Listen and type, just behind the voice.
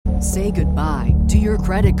Say goodbye to your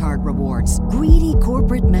credit card rewards. Greedy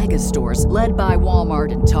corporate mega stores, led by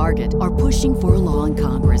Walmart and Target, are pushing for a law in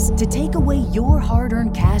Congress to take away your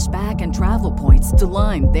hard-earned cash back and travel points to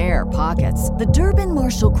line their pockets. The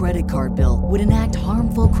Durbin-Marshall credit card bill would enact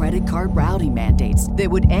harmful credit card routing mandates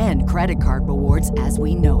that would end credit card rewards as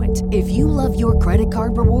we know it. If you love your credit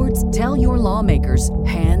card rewards, tell your lawmakers,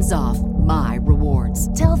 hands off my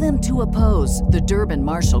rewards. Tell them to oppose the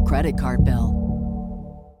Durbin-Marshall credit card bill.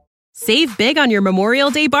 Save big on your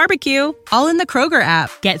Memorial Day barbecue, all in the Kroger app.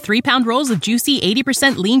 Get 3-pound rolls of juicy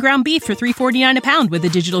 80% lean ground beef for $3.49 a pound with a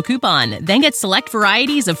digital coupon. Then get select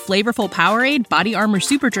varieties of flavorful Powerade, Body Armor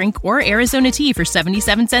Super Drink, or Arizona tea for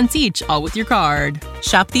 77 cents each, all with your card.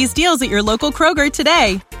 Shop these deals at your local Kroger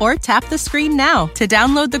today, or tap the screen now to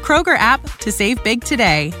download the Kroger app to save big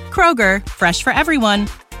today. Kroger, fresh for everyone.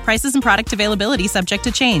 Prices and product availability subject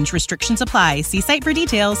to change. Restrictions apply. See site for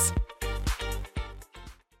details.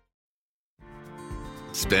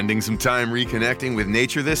 Spending some time reconnecting with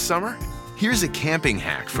nature this summer? Here's a camping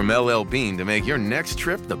hack from LL Bean to make your next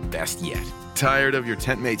trip the best yet. Tired of your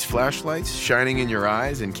tent mate's flashlights shining in your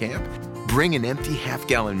eyes in camp? Bring an empty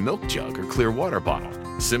half-gallon milk jug or clear water bottle.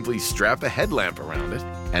 Simply strap a headlamp around it,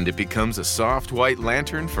 and it becomes a soft white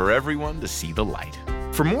lantern for everyone to see the light.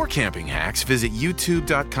 For more camping hacks, visit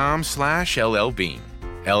youtube.com/LLbean.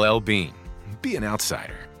 LL Bean. Be an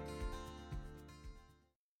outsider.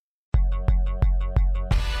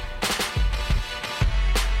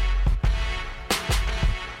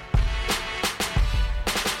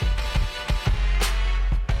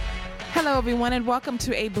 Hello, everyone, and welcome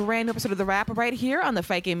to a brand new episode of The Wrap right here on the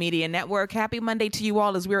Fake Media Network. Happy Monday to you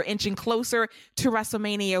all as we're inching closer to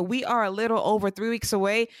WrestleMania. We are a little over 3 weeks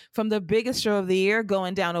away from the biggest show of the year,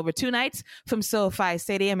 going down over 2 nights from SoFi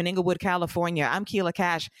Stadium in Inglewood, California. I'm Keila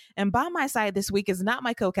Cash, and by my side this week is not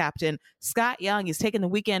my co-captain, Scott Young. He's taking the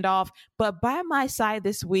weekend off, but by my side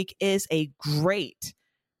this week is a great,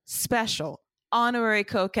 special, honorary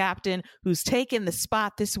co-captain who's taken the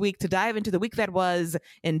spot this week to dive into the week that was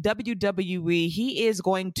in WWE. He is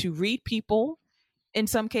going to read people, in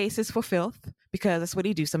some cases for filth, because that's what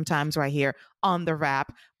he do sometimes right here on The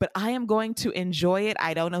Wrap. But I am going to enjoy it.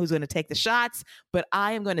 I don't know who's going to take the shots, but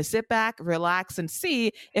I am going to sit back, relax, and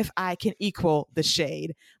see if I can equal the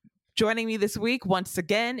shade. Joining me this week once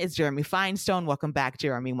again is Jeremy Finestone. Welcome back,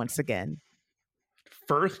 Jeremy, once again.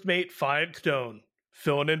 First mate Finestone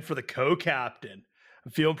filling in for the co-captain.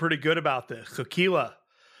 I'm feeling pretty good about this. So, Keila,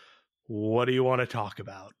 what do you want to talk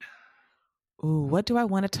about? Ooh, what do I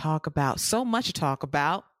want to talk about? So much to talk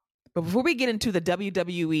about. But before we get into the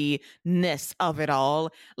WWE-ness of it all,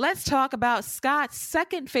 let's talk about Scott's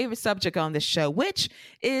second favorite subject on this show, which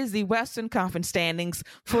is the Western Conference standings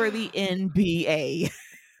for the NBA.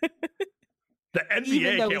 The NBA,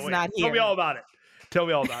 Even though he's not here. Tell me all about it. Tell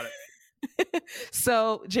me all about it.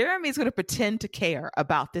 So Jeremy's going to pretend to care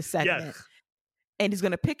about this segment. Yes. And he's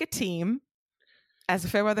going to pick a team as a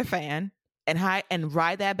fair weather fan and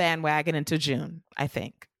ride that bandwagon until June, I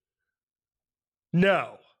think.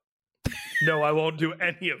 No, I won't do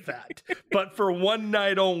any of that. But for one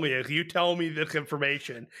night only, if you tell me this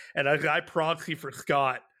information and as I proxy for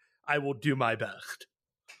Scott, I will do my best.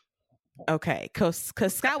 Okay, because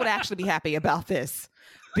Scott would actually be happy about this,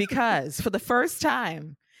 because for the first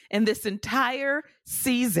time in this entire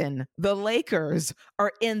season, the Lakers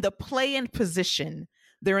are in the play-in position.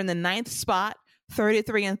 They're in the 9th spot,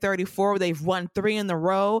 33-34. They've won 3 in a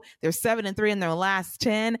row. They're 7-3 in their last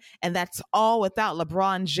 10, and that's all without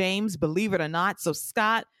LeBron James, believe it or not. So,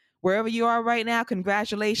 Scott, wherever you are right now,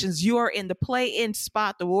 congratulations. You are in the play-in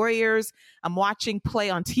spot. The Warriors, I'm watching play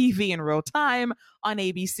on TV in real time on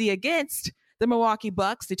ABC against the Milwaukee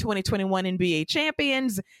Bucks, the 2021 NBA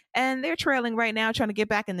champions, and they're trailing right now, trying to get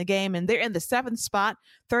back in the game, and they're in the 7th spot,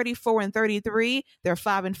 34-33. They're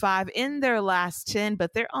 5-5 in their last 10,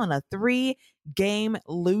 but they're on a 3-game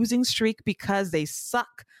losing streak because they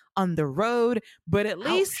suck on the road. But at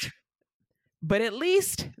least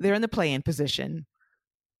they're in the play-in position.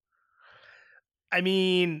 I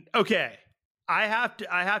mean, okay, I have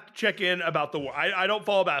to check in about I don't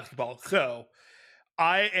follow basketball, so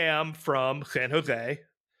I am from San Jose,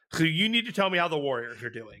 so you need to tell me how the Warriors are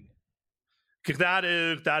doing, because that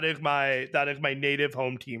is my native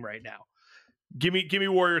home team right now. Give me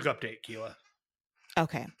Warriors update, Keila.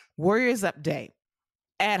 Okay, Warriors update.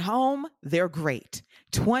 At home, they're great,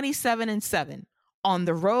 27-7. On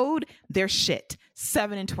the road, they're shit,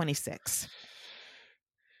 7-26.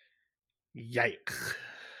 Yikes!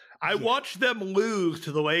 I watched them lose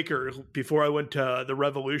to the Lakers before I went to the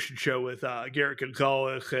Revolution show with Garrett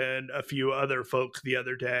Gonzalez and a few other folks the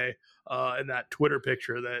other day in that Twitter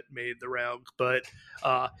picture that made the rounds. But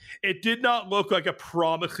it did not look like a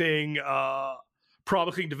promising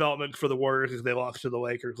development for the Warriors as they lost to the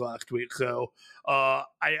Lakers last week. So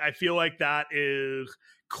I feel like that is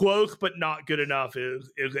close but not good enough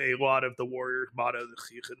is a lot of the Warriors' motto this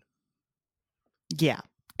season. Yeah.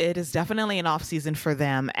 It is definitely an off season for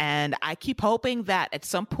them. And I keep hoping that at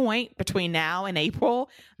some point between now and April,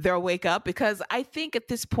 they'll wake up, because I think at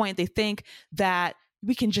this point they think that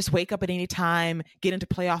we can just wake up at any time, get into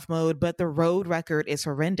playoff mode, but the road record is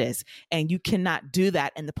horrendous. And you cannot do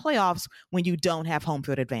that in the playoffs when you don't have home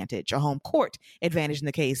field advantage or home court advantage in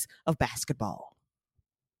the case of basketball.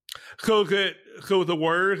 So the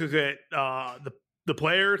Warriors, is it the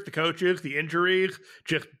players, the coaches, the injuries,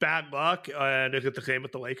 just bad luck? And is it the same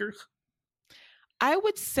with the Lakers? I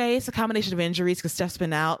would say it's a combination of injuries, because Steph's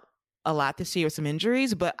been out a lot this year with some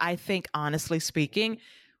injuries. But I think, honestly speaking,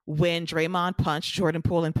 when Draymond punched Jordan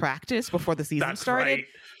Poole in practice before the season started, right.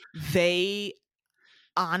 They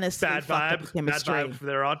honestly bad fucked up the chemistry. Bad vibes from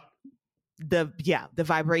there on. The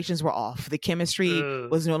vibrations were off. The chemistry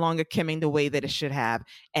was no longer chemming the way that it should have.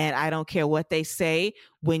 And I don't care what they say,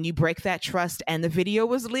 when you break that trust and the video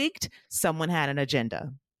was leaked, someone had an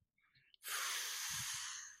agenda.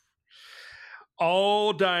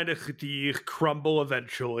 All dynasties crumble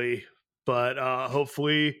eventually, but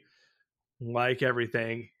hopefully, like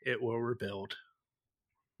everything, it will rebuild.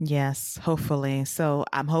 Yes, hopefully. So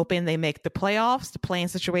I'm hoping they make the playoffs. The play-in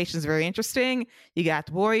situation is very interesting. You got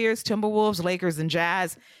the Warriors, Timberwolves, Lakers, and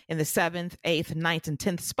Jazz in the 7th, 8th, 9th, and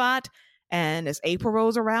 10th spot. And as April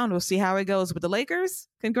rolls around, we'll see how it goes with the Lakers.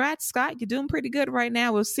 Congrats, Scott. You're doing pretty good right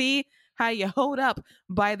now. We'll see how you hold up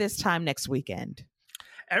by this time next weekend.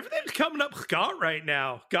 Everything's coming up Scott right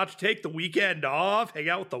now. Got to take the weekend off, hang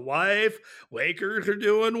out with the wife. Lakers are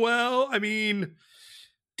doing well. I mean,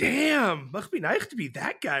 damn, must be nice to be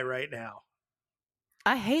that guy right now.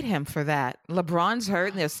 I hate him for that. LeBron's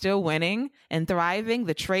hurt and they're still winning and thriving.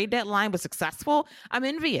 The trade deadline was successful. I'm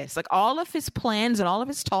envious. Like, all of his plans and all of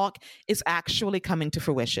his talk is actually coming to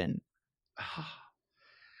fruition.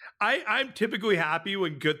 I'm typically happy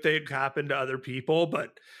when good things happen to other people,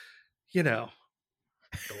 but, you know,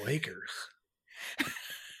 the Lakers.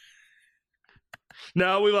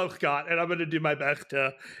 No, we love Scott, and I'm going to do my best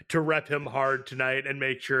to rep him hard tonight and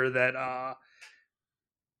make sure that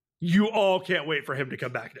you all can't wait for him to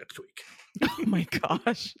come back next week. Oh my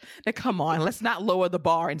gosh. Now, come on. Let's not lower the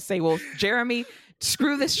bar and say, well, Jeremy,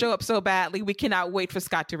 screw this show up so badly. We cannot wait for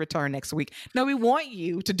Scott to return next week. No, we want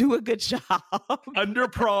you to do a good job. Under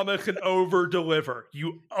promise and over deliver.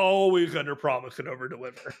 You always under promise and over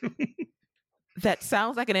deliver. That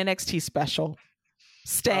sounds like an NXT special.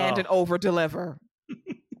 Stand and over deliver.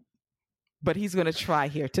 But he's going to try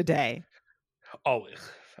here today. Always.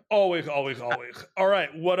 All right.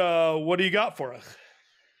 What do you got for us?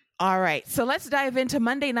 All right. So let's dive into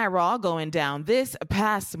Monday Night Raw going down this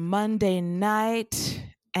past Monday night.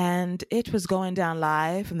 And it was going down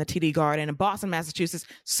live from the TD Garden in Boston, Massachusetts.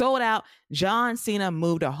 Sold out. John Cena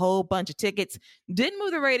moved a whole bunch of tickets. Didn't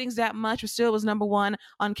move the ratings that much, but still was number one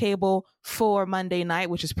on cable for Monday night,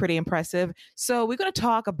 which is pretty impressive. So we're going to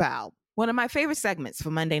talk about one of my favorite segments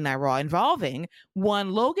for Monday Night Raw, involving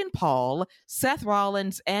one Logan Paul, Seth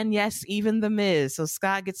Rollins, and yes, even The Miz. So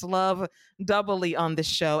Scott gets love doubly on this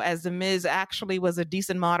show, as The Miz actually was a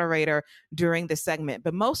decent moderator during the segment.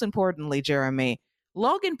 But most importantly, Jeremy,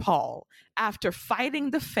 Logan Paul, after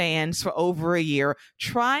fighting the fans for over a year,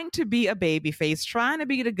 trying to be a babyface, trying to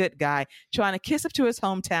be the good guy, trying to kiss up to his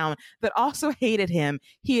hometown that also hated him,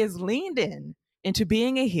 he has leaned into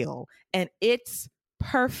being a heel, and it's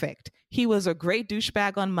perfect. He was a great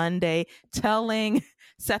douchebag on Monday, telling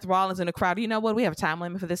Seth Rollins in the crowd, you know what, we have a time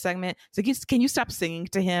limit for this segment, so can you stop singing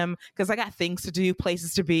to him, because I got things to do,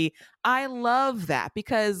 places to be. I love that,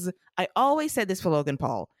 because I always said this for Logan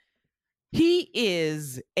Paul. He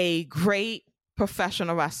is a great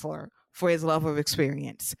professional wrestler for his level of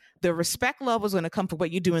experience. The respect level is going to come from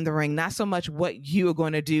what you do in the ring, not so much what you are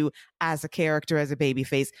going to do as a character, as a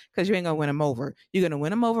babyface, because you ain't going to win him over. You're going to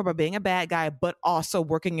win him over by being a bad guy, but also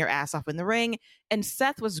working your ass off in the ring. And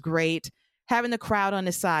Seth was great, having the crowd on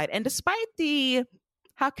his side. And despite the,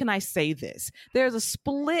 how can I say this? There's a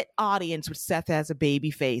split audience with Seth as a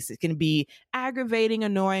babyface. It can be aggravating,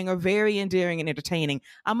 annoying, or very endearing and entertaining.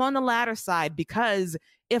 I'm on the latter side, because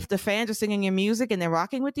if the fans are singing your music and they're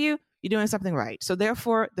rocking with you, you're doing something right. So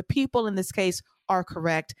therefore, the people in this case are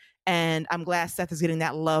correct. And I'm glad Seth is getting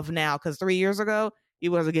that love now, because 3 years ago, He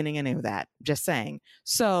wasn't getting any of that. Just saying.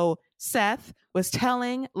 So Seth was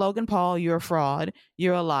telling Logan Paul, you're a fraud.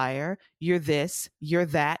 You're a liar. You're this. You're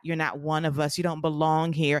that. You're not one of us. You don't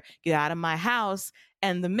belong here. Get out of my house.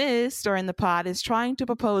 And The Miz, during the pod, is trying to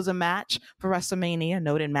propose a match for WrestleMania.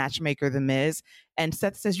 Noted matchmaker, The Miz. And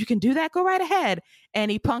Seth says, you can do that. Go right ahead. And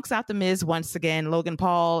he punks out The Miz once again. Logan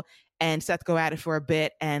Paul and Seth go at it for a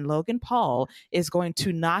bit. And Logan Paul is going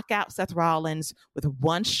to knock out Seth Rollins with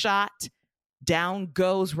one shot. Down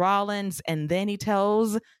goes Rollins, and then he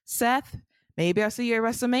tells Seth, maybe I'll see you at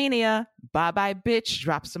WrestleMania. Bye-bye, bitch.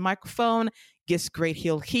 Drops the microphone, gets great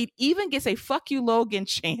heel heat, even gets a fuck you, Logan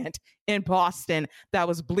chant in Boston that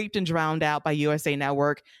was bleeped and drowned out by USA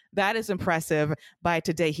Network. That is impressive by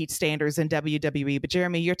today Heat standards in WWE. But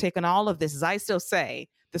Jeremy, you're taking all of this, as I still say,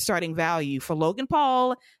 the starting value for Logan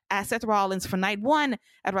Paul as Seth Rollins for night 1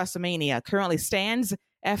 at WrestleMania currently stands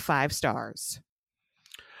at 5 stars.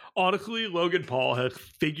 Honestly, Logan Paul has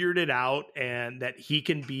figured it out, and that he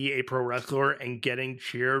can be a pro wrestler, and getting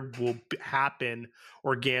cheered will happen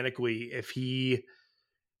organically if he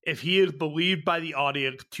is believed by the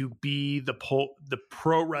audience to be the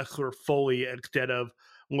pro wrestler fully, instead of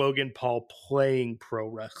Logan Paul playing pro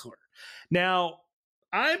wrestler. Now,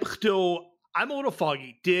 I'm a little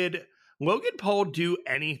foggy. Did Logan Paul do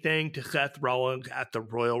anything to Seth Rollins at the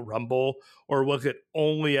Royal Rumble, or was it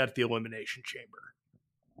only at the Elimination Chamber?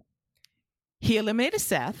 He eliminated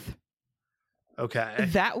Seth. Okay.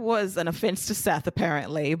 That was an offense to Seth,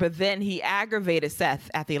 apparently. But then he aggravated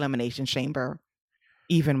Seth at the Elimination Chamber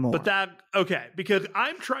even more. Okay, because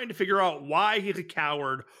I'm trying to figure out why he's a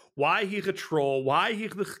coward, why he's a troll, why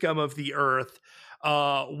he's the scum of the earth,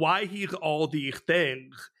 why he's all these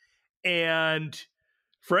things. And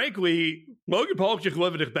frankly, Logan Paul's just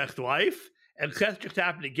living his best life, and Seth just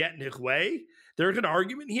happened to get in his way. There's an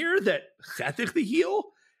argument here that Seth is the heel,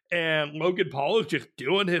 and Logan Paul is just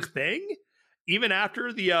doing his thing. Even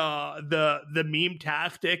after the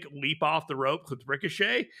meme-tastic leap off the ropes with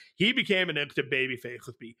Ricochet, he became an instant babyface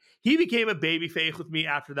with me. He became a babyface with me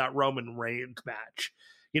after that Roman Reigns match.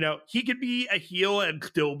 You know, he could be a heel and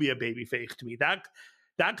still be a babyface to me.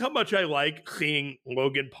 That's how much I like seeing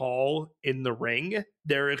Logan Paul in the ring.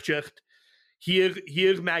 There is just he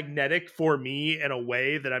is magnetic for me in a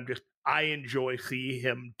way that I enjoy seeing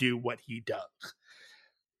him do what he does.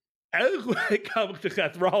 As when it comes to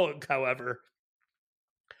Seth Rollins, however,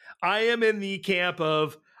 I am in the camp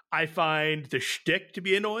of, I find the shtick to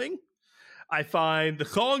be annoying. I find the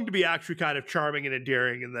song to be actually kind of charming and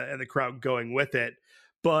endearing, and the crowd going with it.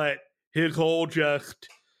 But his whole just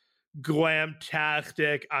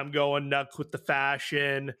glam-tastic, I'm going nuts with the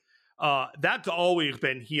fashion, that's always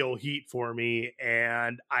been heel heat for me,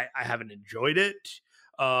 and I haven't enjoyed it.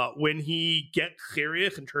 When he gets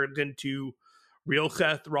serious and turns into real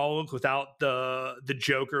Seth Rollins without the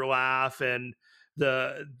Joker laugh and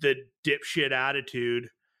the dipshit attitude,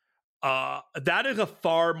 that is a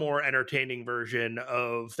far more entertaining version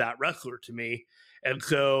of that wrestler to me. And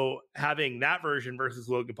so having that version versus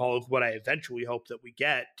Logan Paul is what I eventually hope that we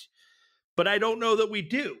get. But I don't know that we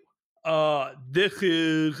do. This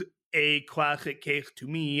is a classic case to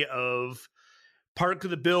me of parts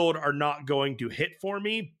of the build are not going to hit for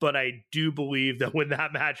me, but I do believe that when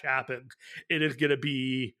that match happens, it is going to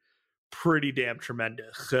be pretty damn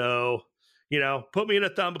tremendous. So, you know, put me in a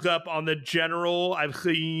thumbs up on the general. I've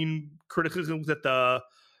seen criticisms that the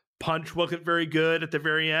punch wasn't very good at the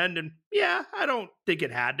very end, and yeah, I don't think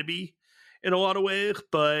it had to be in a lot of ways,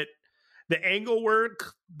 but the angle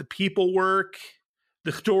work, the people work,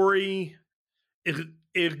 the story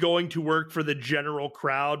is going to work for the general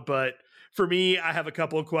crowd, but for me, I have a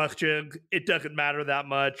couple of questions. It doesn't matter that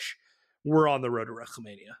much. We're on the road to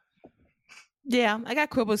WrestleMania. Yeah, I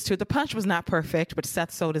got quibbles too. The punch was not perfect, but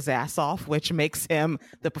Seth sold his ass off, which makes him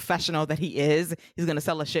the professional that he is. He's going to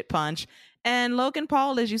sell a shit punch. And Logan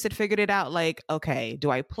Paul, as you said, figured it out. Like, okay, do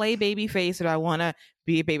I play babyface or do I want to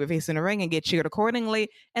be a babyface in the ring and get cheered accordingly?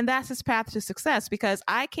 And that's his path to success, because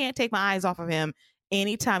I can't take my eyes off of him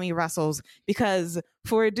anytime he wrestles, because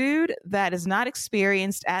for a dude that is not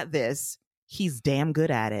experienced at this, he's damn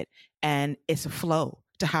good at it. And it's a flow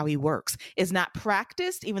to how he works. It's not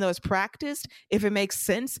practiced, even though it's practiced. If it makes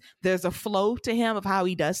sense, there's a flow to him of how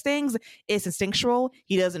he does things. It's instinctual.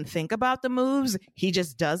 He doesn't think about the moves. He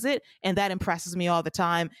just does it. And that impresses me all the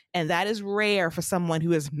time. And that is rare for someone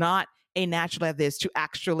who is not a natural at this to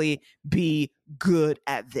actually be good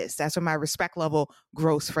at this. That's where my respect level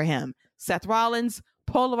grows for him. Seth Rollins,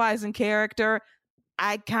 polarizing character.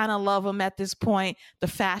 I kind of love him at this point. The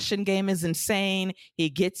fashion game is insane. He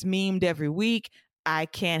gets memed every week. I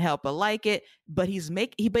can't help but like it, but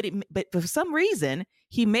but for some reason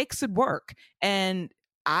he makes it work. And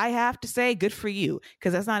I have to say, good for you,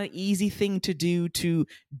 because that's not an easy thing to do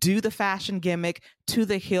the fashion gimmick to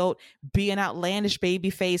the hilt, be an outlandish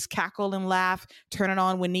babyface, cackle and laugh, turn it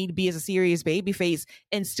on when need be as a serious babyface,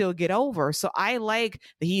 and still get over. So I like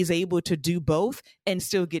that he's able to do both and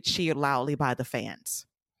still get cheered loudly by the fans.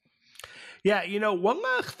 Yeah, one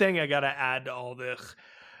last thing I got to add to all this.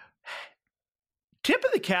 Tip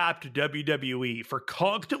of the cap to WWE for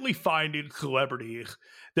constantly finding celebrities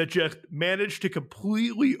that just manage to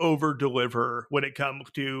completely over-deliver when it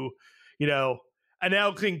comes to,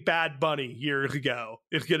 announcing Bad Bunny years ago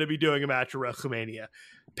is going to be doing a match at WrestleMania.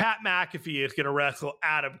 Pat McAfee is going to wrestle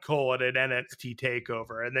Adam Cole at an NXT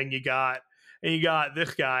takeover. And then you got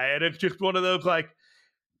this guy. And it's just one of those like,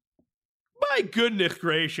 my goodness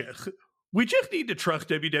gracious. We just need to trust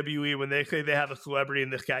WWE when they say they have a celebrity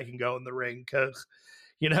and this guy can go in the ring, because,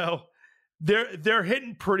 they're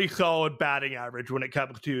hitting pretty solid batting average when it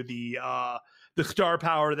comes to the star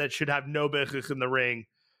power that should have no business in the ring,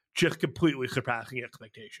 just completely surpassing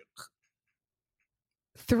expectations.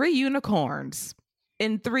 3 unicorns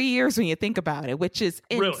in 3 years when you think about it, which is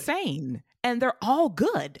insane. Really? And they're all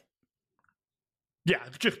good. Yeah,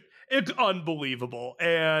 it's unbelievable.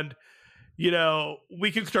 And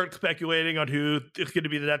we can start speculating on who is going to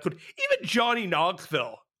be the next one. Even Johnny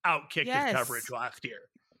Knoxville outkicked his coverage last year.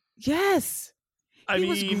 Yes. He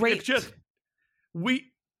was great. It's just,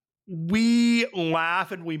 we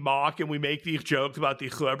laugh and we mock and we make these jokes about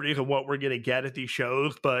these celebrities and what we're going to get at these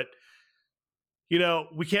shows, but,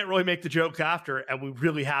 we can't really make the jokes after, and we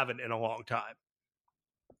really haven't in a long time.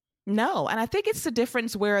 No, and I think it's the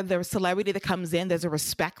difference where the celebrity that comes in, there's a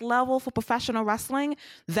respect level for professional wrestling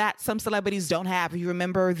that some celebrities don't have. You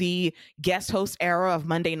remember the guest host era of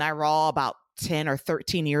Monday Night Raw about 10 or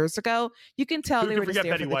 13 years ago? You can tell they were just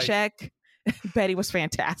there for the check. Betty was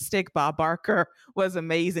fantastic. Bob Barker was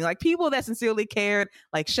amazing. Like, people that sincerely cared,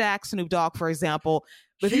 like Shaq, Snoop Dogg, for example.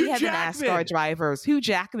 But then you had the NASCAR drivers. Hugh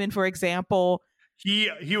Jackman, for example.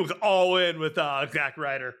 He was all in with Zack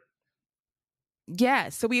Ryder. Yeah,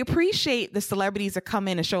 so we appreciate the celebrities that come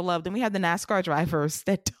in and show love. Then we have the NASCAR drivers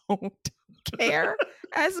that don't care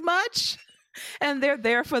as much, and they're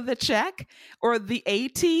there for the check. Or the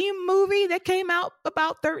A-Team movie that came out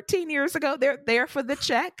about 13 years ago, they're there for the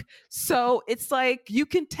check. So it's like you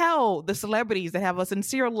can tell the celebrities that have a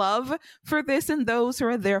sincere love for this and those who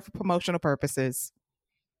are there for promotional purposes.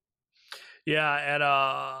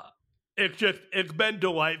 Yeah, and it's been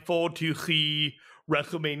delightful to see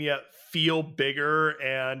WrestleMania feel bigger,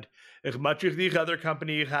 and as much as these other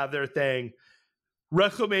companies have their thing,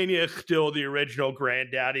 WrestleMania is still the original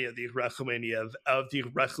granddaddy of these of these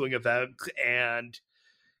wrestling events, and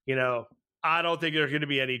I don't think there's going to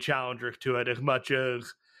be any challengers to it. As much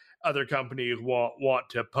as other companies want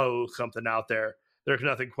to pose something out there, there's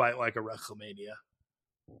nothing quite like a WrestleMania.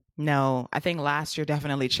 No, I think last year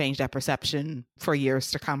definitely changed that perception for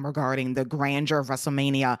years to come regarding the grandeur of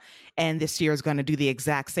WrestleMania. And this year is going to do the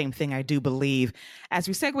exact same thing, I do believe. As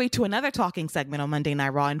we segue to another talking segment on Monday Night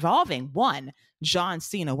Raw involving John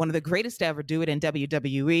Cena, one of the greatest to ever do it in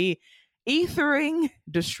WWE, ethering,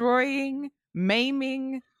 destroying,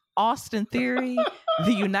 maiming Austin Theory,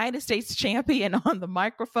 the United States champion, on the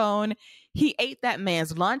microphone. He ate that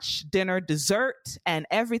man's lunch, dinner, dessert, and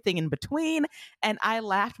everything in between. And I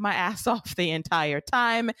laughed my ass off the entire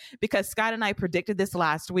time, because Scott and I predicted this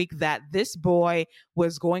last week that this boy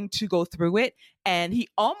was going to go through it. And he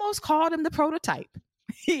almost called him the prototype.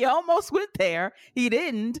 He almost went there. He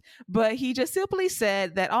didn't, but he just simply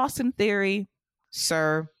said that, Austin Theory,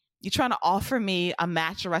 sir, you're trying to offer me a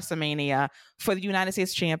match at WrestleMania for the United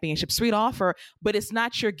States Championship. Sweet offer, but it's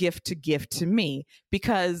not your gift to give to me,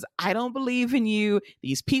 because I don't believe in you.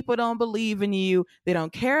 These people don't believe in you. They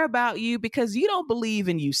don't care about you because you don't believe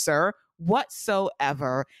in you, sir,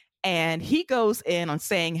 whatsoever. And he goes in on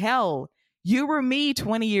saying, hell, you were me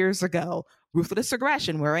 20 years ago. Ruthless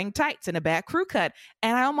aggression, wearing tights and a bad crew cut,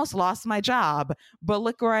 and I almost lost my job. But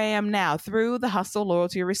look where I am now. Through the hustle,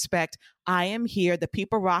 loyalty, respect, I am here. The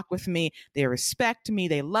people rock with me. They respect me.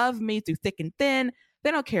 They love me through thick and thin.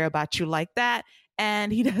 They don't care about you like that.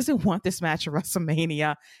 And he doesn't want this match at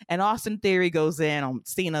WrestleMania. And Austin Theory goes in on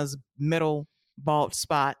Cena's middle bald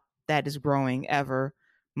spot that is growing ever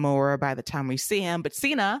more by the time we see him. But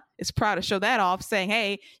Cena is proud to show that off, saying,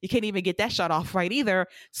 hey, you can't even get that shot off right either.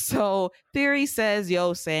 So Theory says,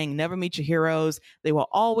 saying never meet your heroes. They will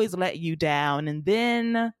always let you down. And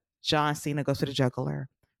then John Cena goes to the juggler,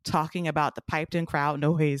 talking about the piped in crowd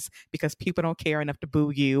noise because people don't care enough to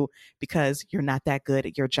boo you because you're not that good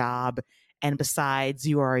at your job. And besides,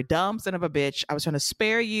 you are a dumb son of a bitch. I was trying to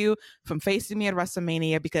spare you from facing me at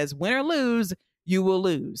WrestleMania because win or lose, you will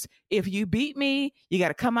lose. If you beat me, you got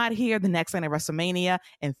to come out here the next night at WrestleMania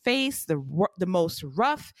and face the most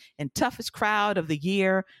rough and toughest crowd of the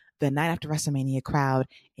year, the night after WrestleMania crowd,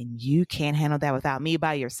 and you can't handle that without me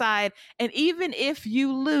by your side. And even if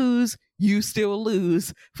you lose, you still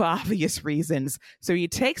lose for obvious reasons. So he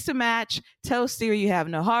takes the match, tells Theory you have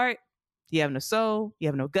no heart, you have no soul, you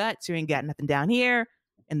have no guts, you ain't got nothing down here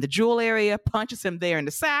in the jewel area, punches him there in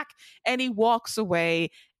the sack, and he walks away.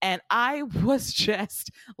 And I was just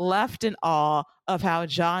left in awe of how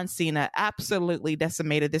John Cena absolutely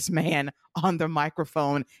decimated this man on the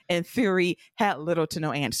microphone, and Theory had little to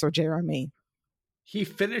no answer, Jeremy. He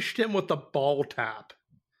finished him with the ball tap.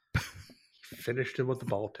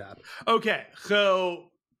 Okay, so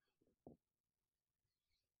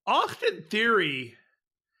Austin Theory,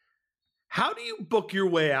 how do you book your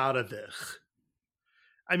way out of this?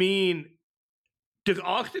 I mean, does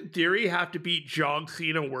Austin Theory have to beat John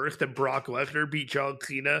Cena worse than Brock Lesnar beat John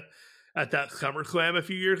Cena at that SummerSlam a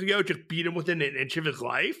few years ago? Just beat him within an inch of his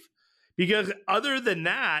life? Because other than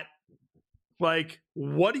that, like,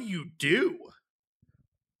 what do you do?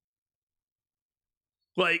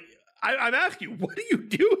 Like, I'm asking you, what do you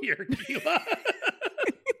do here, Keila?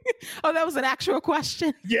 Oh, that was an actual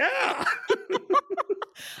question? Yeah.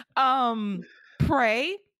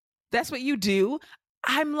 Pray. That's what you do.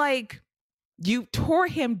 I'm like, you tore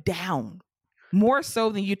him down more so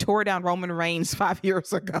than you tore down Roman Reigns 5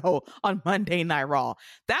 years ago on Monday Night Raw.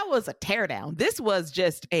 That was a teardown. This was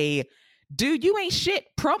just a dude, you ain't shit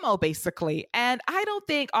promo, basically. And I don't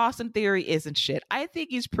think Austin Theory isn't shit. I think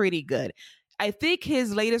he's pretty good. I think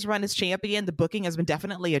his latest run as champion, the booking has been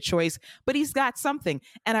definitely a choice, but he's got something.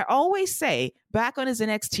 And I always say, back on his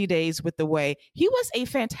NXT days with The Way, he was a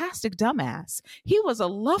fantastic dumbass. He was a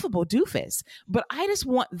lovable doofus, but I just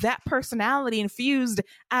want that personality infused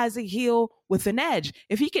as a heel with an edge.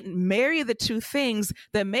 If he can marry the two things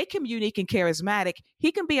that make him unique and charismatic,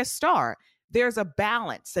 he can be a star. There's a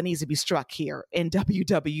balance that needs to be struck here in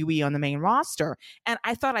WWE on the main roster. And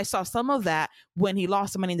I thought I saw some of that when he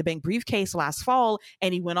lost the Money in the Bank briefcase last fall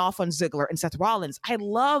and he went off on Ziggler and Seth Rollins. I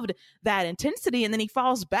loved that intensity. And then he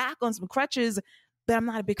falls back on some crutches that I'm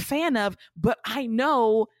not a big fan of, but I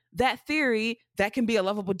know that Theory that can be a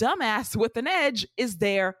lovable dumbass with an edge is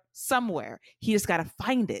there somewhere. He just got to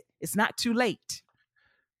find it. It's not too late.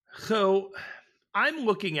 So I'm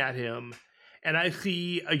looking at him and I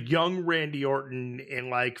see a young Randy Orton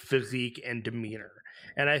in like physique and demeanor.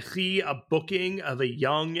 And I see a booking of a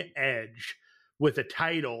young Edge with a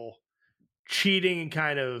title cheating and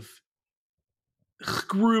kind of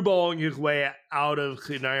screwballing his way out of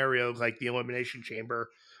scenarios like the Elimination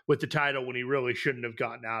Chamber with the title when he really shouldn't have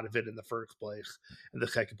gotten out of it in the first place, in the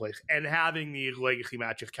second place. And having these legacy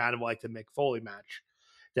matches kind of like the Mick Foley match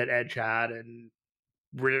that Edge had and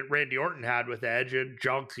Randy Orton had with Edge, and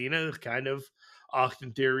John Cena is kind of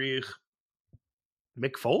Austin Theory's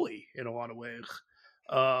Mick Foley in a lot of ways.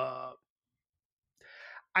 Austin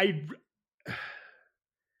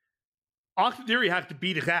Theory has to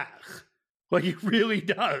beat his ass. Like, he really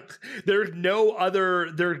does. There's no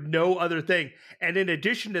other thing. And in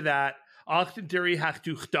addition to that, Austin Theory has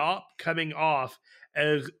to stop coming off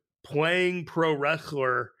as playing pro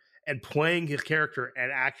wrestler and playing his character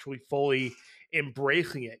and actually fully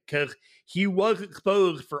embracing it, because he was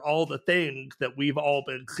exposed for all the things that we've all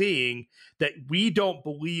been seeing that we don't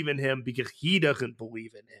believe in him because he doesn't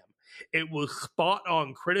believe in him. It was spot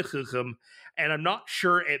on criticism, and I'm not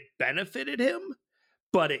sure it benefited him,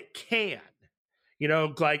 but it can. You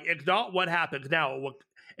know, like, it's not what happens now,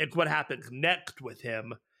 it's what happens next with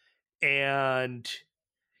him. And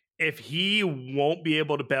if he won't be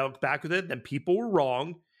able to bounce back with it, then people were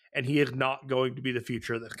wrong, and he is not going to be the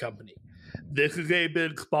future of this company. This is a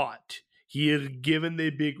big spot. He is given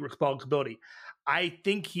the big responsibility. I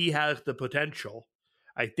think he has the potential.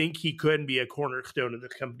 I think he could be a cornerstone of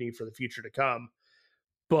this company for the future to come.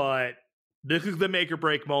 But this is the make or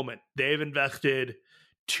break moment. They've invested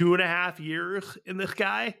 2.5 years in this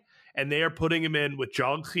guy, and they are putting him in with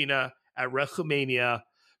John Cena at WrestleMania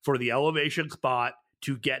for the elevation spot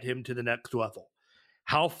to get him to the next level.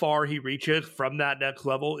 How far he reaches from that next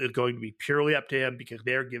level is going to be purely up to him, because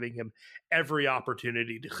they're giving him every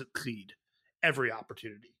opportunity to succeed. Every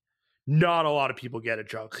opportunity. Not a lot of people get a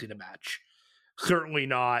John Cena match. Certainly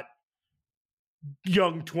not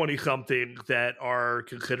young 20-somethings that are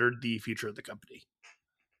considered the future of the company.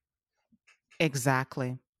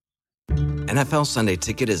 Exactly. NFL Sunday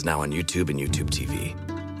Ticket is now on YouTube and YouTube TV,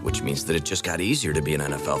 which means that it just got easier to be an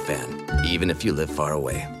NFL fan, even if you live far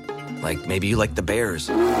away. Like, maybe you like the Bears,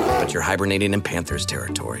 but you're hibernating in Panthers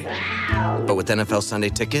territory. But with NFL Sunday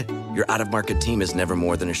Ticket, your out-of-market team is never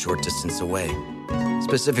more than a short distance away.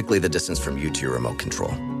 Specifically, the distance from you to your remote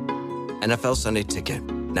control. NFL Sunday Ticket,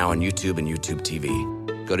 now on YouTube and YouTube TV.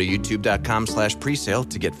 Go to youtube.com/presale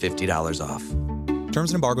to get $50 off.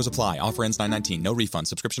 Terms and embargoes apply. Offer ends 9/19. No refund.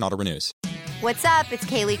 Subscription auto renews. What's up? It's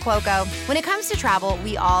Kaylee Cuoco. When it comes to travel,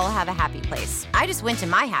 we all have a happy place. I just went to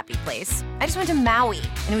my happy place. I just went to Maui,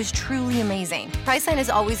 and it was truly amazing. Priceline has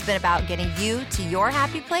always been about getting you to your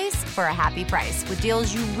happy place for a happy price with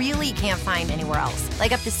deals you really can't find anywhere else.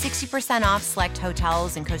 Like up to 60% off select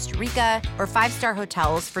hotels in Costa Rica or 5-star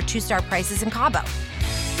hotels for 2-star prices in Cabo.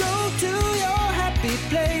 Go to your happy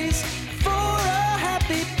place for a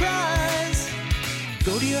happy price.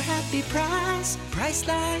 Go to your happy price,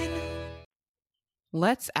 Priceline.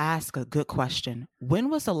 Let's ask a good question. When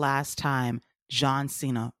was the last time John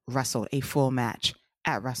Cena wrestled a full match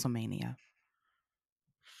at WrestleMania?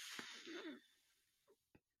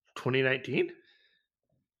 2019?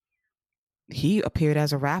 He appeared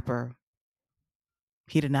as a rapper.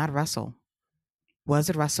 He did not wrestle. Was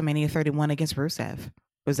it WrestleMania 31 against Rusev?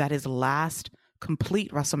 Was that his last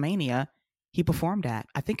complete WrestleMania he performed at?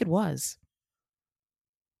 I think it was.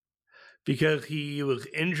 Because he was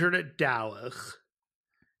injured at Dallas.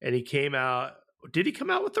 And he came out. Did he come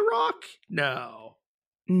out with The Rock? No.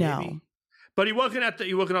 Maybe. But he wasn't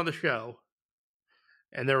on the show.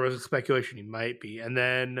 And there was a speculation he might be. And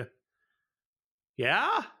then,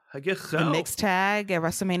 yeah, I guess so. The mixed tag at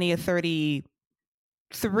WrestleMania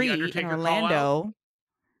 33 in Orlando.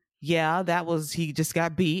 Yeah, that was, he just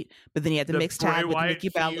got beat. But then he had the mixed tag with Nikki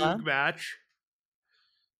Bella match.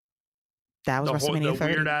 That was WrestleMania 30. The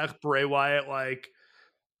weird ass Bray Wyatt, like,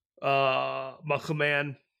 Muscle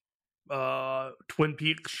Man. Twin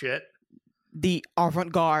Peaks shit. The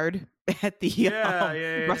avant-garde at the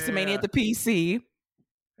WrestleMania at the PC.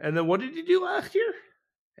 And then what did he do last year?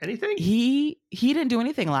 Anything? He didn't do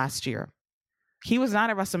anything last year. He was not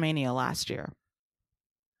at WrestleMania last year.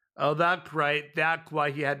 Oh, that's right. That's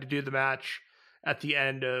why he had to do the match at the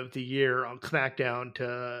end of the year on SmackDown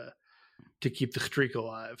to keep the streak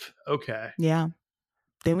alive. Okay. Yeah.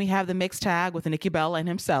 Then we have the mixed tag with Nikki Bella and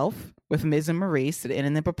himself, with Miz and Maurice, and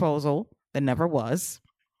in the proposal that never was.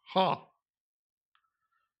 Huh.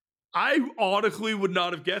 I honestly would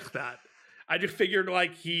not have guessed that. I just figured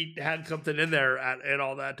like he had something in there at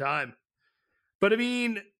all that time. But I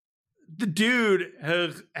mean, the dude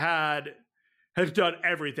has done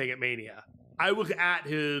everything at Mania. I was at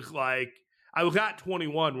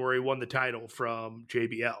 21 where he won the title from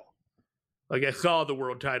JBL. Like, I saw the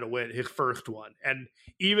world title win, his first one. And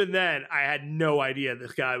even then, I had no idea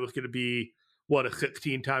this guy was going to be, a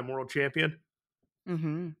 16-time world champion?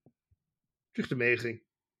 Mm-hmm. Just amazing.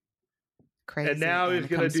 Crazy. And now he's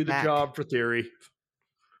going to do the job for Theory.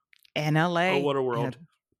 In LA. Oh, what a world.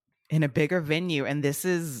 In a bigger venue. And this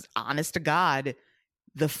is, honest to God,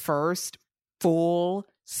 the first full,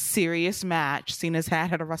 serious match Cena's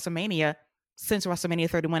had at a WrestleMania since WrestleMania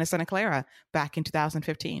 31 in Santa Clara back in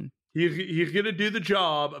 2015. He's going to do the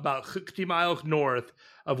job about 60 miles north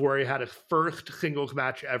of where he had his first singles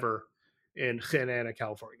match ever in Santa Ana,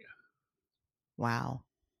 California. Wow.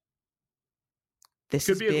 This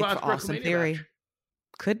is big for Austin Theory. Match.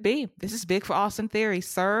 Could be. This is big for Austin Theory.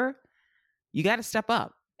 Sir, you got to step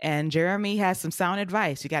up. And Jeremy has some sound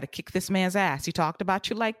advice. You got to kick this man's ass. He talked about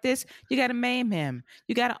you like this. You got to maim him.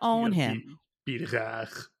 You got to own him. Beat his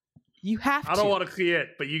ass. You have to. I don't want to see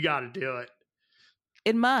it, but you got to do it.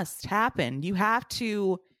 It must happen. You have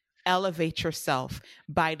to elevate yourself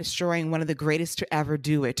by destroying one of the greatest to ever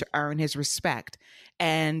do it, to earn his respect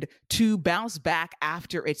and to bounce back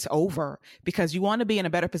after it's over, because you want to be in a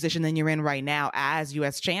better position than you're in right now as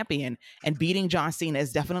U.S. champion, and beating John Cena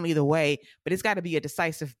is definitely the way, but it's got to be a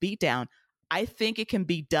decisive beatdown. I think it can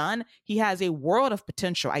be done. He has a world of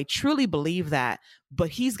potential. I truly believe that, but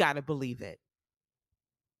he's got to believe it.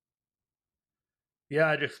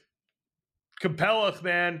 Yeah, just compel us,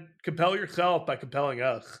 man. Compel yourself by compelling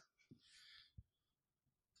us.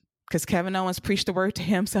 Because Kevin Owens preached the word to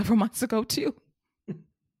him several months ago, too.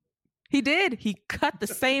 He did. He cut the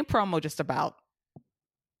same promo just about.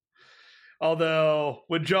 Although,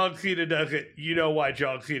 when John Cena does it, you know why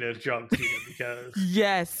John Cena is John Cena, because...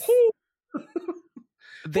 Yes.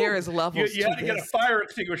 There is levels you had to get a fire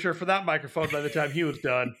extinguisher for that microphone by the time he was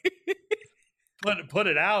done. Put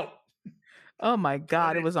it out. Oh, my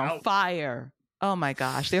God. It was on fire. Oh, my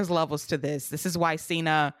gosh. There's levels to this. This is why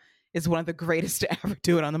Cena is one of the greatest to ever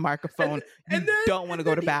do it on the microphone. And you don't want to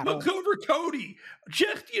go to battle. Look over Cody.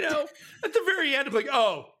 Just, at the very end, like,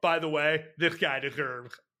 oh, by the way, this guy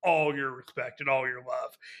deserves all your respect and all your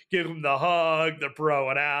love. Give him the hug. They're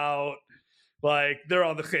throwing out. Like, they're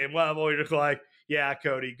on the same level. You're just like, yeah,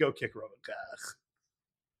 Cody, go kick Roman's ass.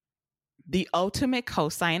 The ultimate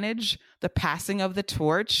co-signage, the passing of the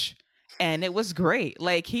torch, and it was great.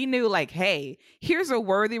 Like, he knew, like, hey, here's a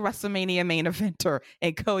worthy WrestleMania main eventer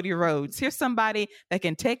in Cody Rhodes. Here's somebody that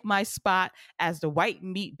can take my spot as the white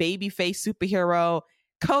meat babyface superhero,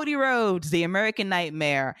 Cody Rhodes, the American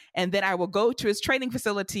Nightmare. And then I will go to his training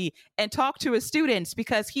facility and talk to his students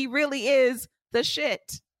because he really is the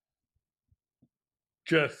shit.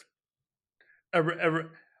 Just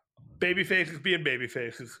baby faces being baby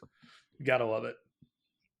faces. You gotta love it.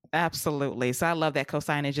 Absolutely. So I love that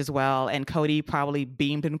co-signage as well. And Cody probably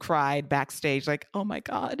beamed and cried backstage like, oh my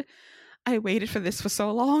God, I waited for this for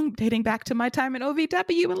so long, dating back to my time in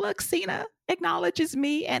OVW. And look, Cena acknowledges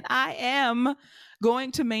me and I am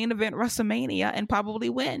going to main event WrestleMania and probably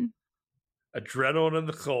win. Adrenaline in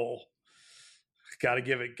the soul. Gotta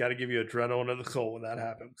give you adrenaline in the soul when that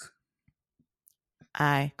happens.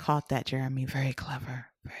 I caught that, Jeremy. Very clever.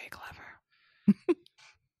 Very clever.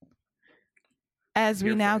 As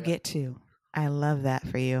we now get to, I love that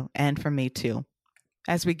for you and for me too.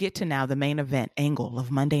 As we get to now the main event angle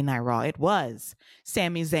of Monday Night Raw, it was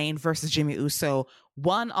Sami Zayn versus Jey Uso,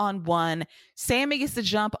 1-on-1. Sami gets the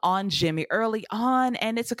jump on Jimmy early on,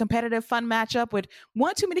 and it's a competitive, fun matchup with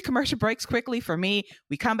one too many commercial breaks quickly for me.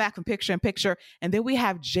 We come back from picture in picture, and then we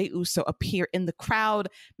have Jey Uso appear in the crowd,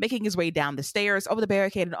 making his way down the stairs, over the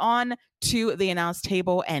barricade, and on to the announce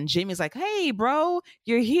table. And Jimmy's like, hey, bro,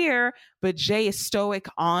 you're here. But Jey is stoic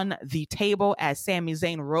on the table as Sami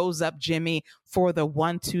Zayn rolls up Jimmy for the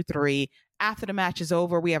 1, 2, 3. After the match is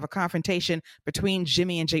over, we have a confrontation between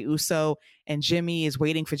Jimmy and Jey Uso, and Jimmy is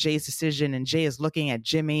waiting for Jey's decision, and Jey is looking at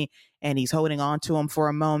Jimmy, and he's holding on to him for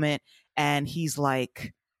a moment, and he's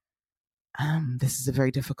like, this is a very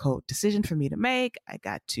difficult decision for me to make. I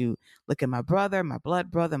got to look at my brother, my blood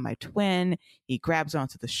brother, my twin. He grabs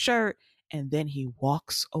onto the shirt, and then he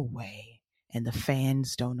walks away, and the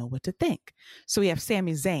fans don't know what to think. So we have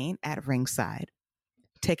Sami Zayn at ringside,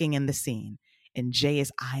 taking in the scene. And Jey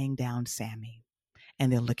is eyeing down Sami, and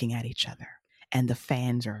they're looking at each other, and the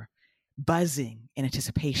fans are buzzing in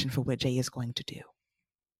anticipation for what Jey is going to do.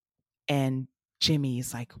 And Jimmy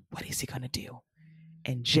is like, what is he going to do?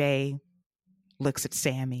 And Jey looks at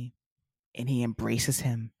Sami, and he embraces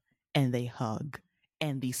him, and they hug,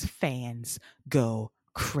 and these fans go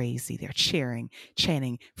crazy. They're cheering,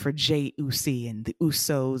 chanting for Jey Uso and the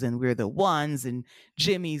Usos, and we're the ones, and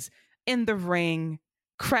Jimmy's in the ring,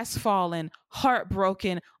 crestfallen,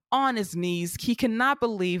 heartbroken, on his knees. He cannot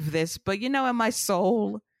believe this. But, in my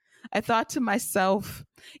soul, I thought to myself,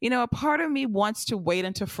 a part of me wants to wait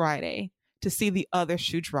until Friday to see the other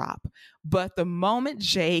shoe drop. But the moment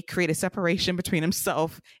Jey created separation between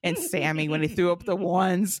himself and Sami when he threw up the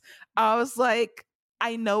ones, I was like,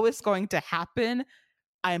 I know it's going to happen.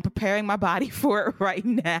 I am preparing my body for it right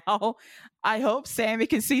now. I hope Sami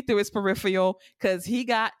can see through his peripheral because he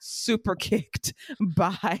got super kicked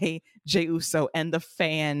by Jey Uso, and the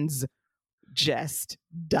fans just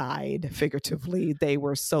died figuratively. They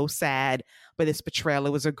were so sad by this betrayal.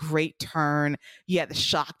 It was a great turn. You had the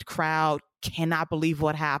shocked crowd, cannot believe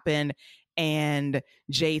what happened. And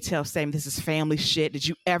Jey tells Sami, this is family shit. Did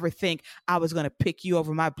you ever think I was going to pick you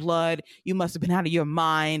over my blood? You must have been out of your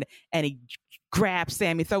mind. And he grabs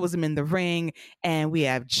Sami, throws him in the ring, and we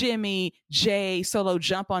have Jimmy, Jey, solo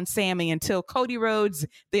jump on Sami until Cody Rhodes,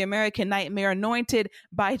 the American Nightmare, anointed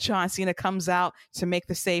by John Cena, comes out to make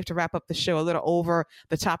the save to wrap up the show a little over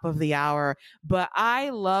the top of the hour. But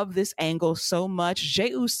I love this angle so much.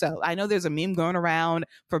 Jey Uso, I know there's a meme going around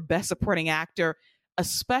for Best Supporting Actor,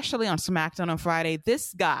 especially on SmackDown on Friday.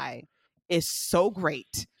 This guy is so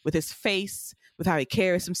great with his face, with how he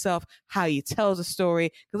carries himself, how he tells a story.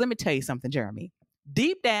 Because let me tell you something, Jeremy.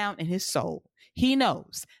 Deep down in his soul, he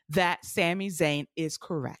knows that Sami Zayn is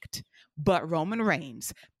correct. But Roman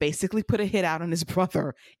Reigns basically put a hit out on his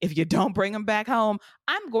brother. If you don't bring him back home,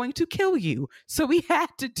 I'm going to kill you. So he had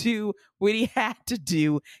to do what he had to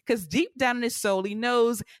do, because deep down in his soul, he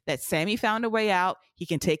knows that Sami found a way out. He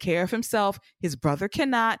can take care of himself. His brother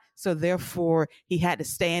cannot. So therefore, he had to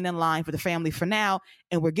stand in line for the family for now.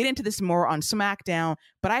 And we're getting to this more on SmackDown.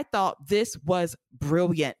 But I thought this was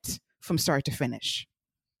brilliant from start to finish.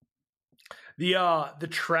 The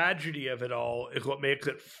tragedy of it all is what makes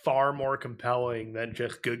it far more compelling than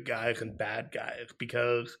just good guys and bad guys,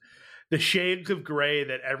 because the shades of gray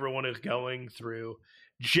that everyone is going through,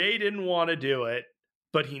 Jey didn't want to do it,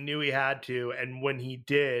 but he knew he had to, and when he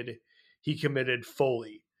did, he committed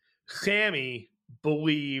fully. Sami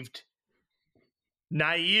believed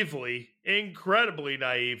naively, incredibly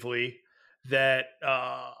naively, that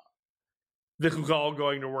this was all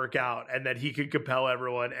going to work out and that he could compel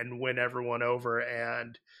everyone and win everyone over.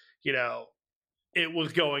 And, you know, it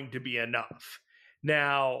was going to be enough.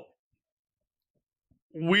 Now,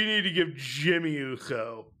 we need to give Jimmy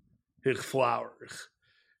Uso his flowers.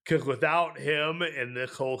 Because without him in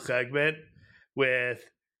this whole segment, with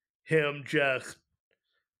him just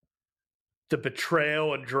the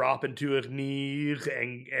betrayal and dropping to his knees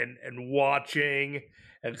and watching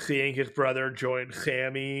and seeing his brother join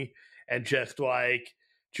Sami and just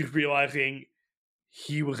realizing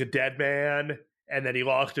he was a dead man and then he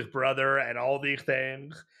lost his brother and all these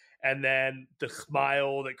things. And then the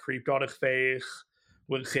smile that creeped on his face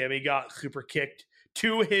when Sami got super kicked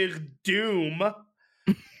to his doom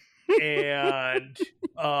and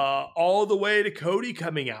all the way to Cody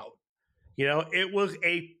coming out. You know, it was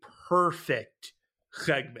a perfect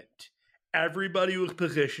segment. Everybody was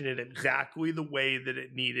positioned in exactly the way that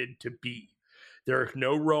it needed to be. There's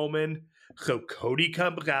no Roman, so Cody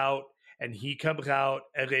comes out, and he comes out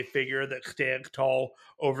as a figure that stands tall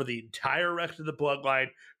over the entire rest of the bloodline,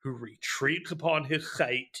 who retreats upon his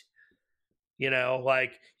sight. You know,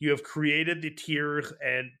 like, you have created the tiers,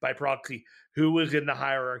 and by proxy, who is in the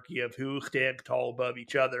hierarchy of who stands tall above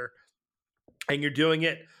each other. And you're doing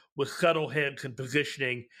it with subtle hints and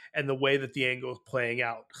positioning and the way that the angle is playing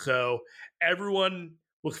out. So everyone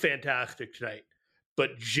was fantastic tonight.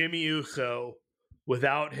 But Jimmy Uso,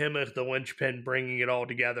 without him as the linchpin bringing it all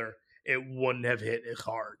together, it wouldn't have hit as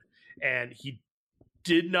hard. And he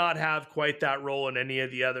did not have quite that role in any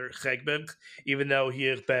of the other segments, even though he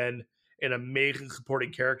has been an amazing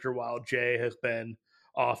supporting character while Jey has been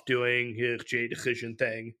off doing his Jey decision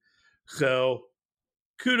thing. So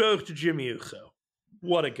kudos to Jimmy Uso.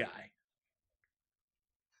 What a guy.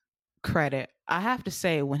 Credit. I have to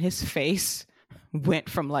say, when his face went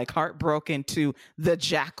from like heartbroken to the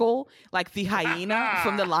jackal, like the hyena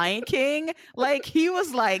from the Lion King, like he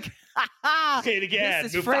was like, say it again.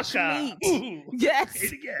 This is fresh meat. Ooh, yes. say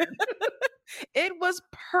it again. It was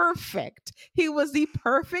perfect. He was the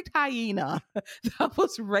perfect hyena that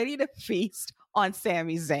was ready to feast on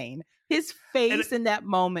Sami Zayn. His face in that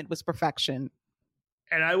moment was perfection.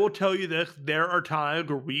 And I will tell you this, there are times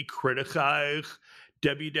where we criticize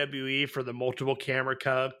WWE for the multiple camera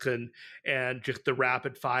cuts and just the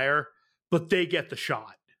rapid fire, but they get the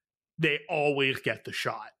shot. They always get the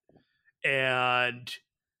shot. And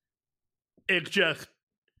it's just,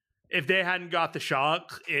 if they hadn't got the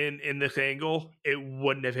shot in this angle, it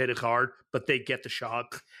wouldn't have hit as hard, but they get the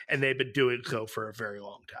shot, and they've been doing so for a very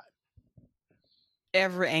long time.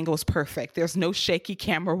 Every angle is perfect. There's no shaky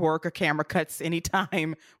camera work or camera cuts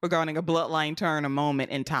anytime regarding a bloodline turn, a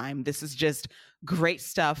moment in time. This is just great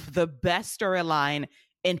stuff. The best storyline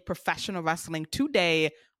in professional wrestling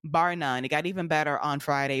today, bar none. It got even better on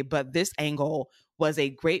Friday, but this angle was a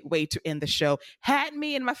great way to end the show. Had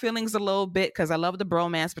me in my feelings a little bit because I love the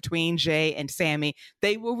bromance between Jey and Sami.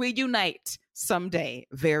 They will reunite someday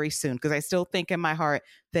very soon because I still think in my heart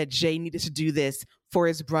that Jey needed to do this for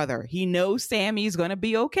his brother. He knows Sami's going to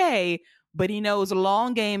be okay, but he knows the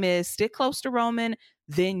long game is stick close to Roman,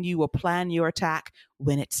 then you will plan your attack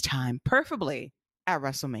when it's time, preferably at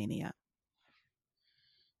WrestleMania.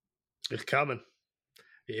 It's coming.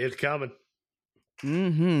 It's coming.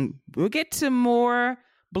 We'll get to more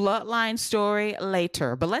Bloodline story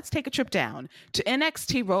later, but let's take a trip down to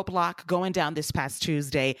NXT Roadblock going down this past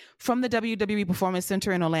Tuesday from the WWE Performance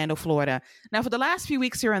Center in Orlando, Florida. Now, for the last few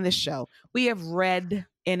weeks here on this show, we have read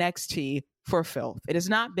NXT for filth. It has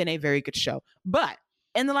not been a very good show, but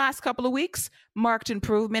in the last couple of weeks, marked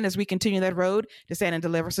improvement as we continue that road to Stand and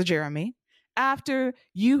Deliver. So, Jeremy, after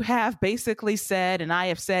you have basically said, and I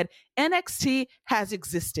have said, NXT has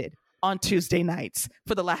existed on Tuesday nights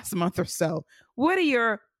for the last month or so, what are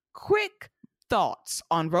your quick thoughts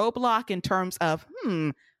on Roadblock in terms of,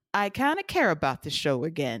 I kind of care about this show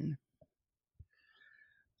again?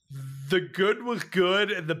 The good was good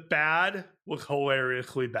and the bad was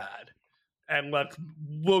hilariously bad. And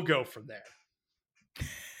we'll go from there.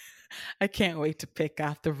 I can't wait to pick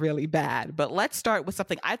out the really bad. But let's start with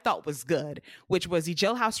something I thought was good, which was the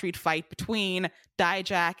Jailhouse Street fight between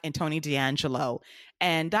Dijak and Tony D'Angelo.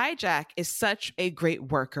 And Dijak is such a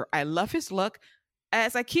great worker. I love his look.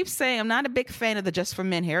 As I keep saying, I'm not a big fan of the Just for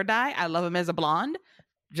Men hair dye. I love him as a blonde.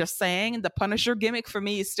 Just saying, the Punisher gimmick for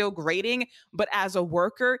me is still grating, but as a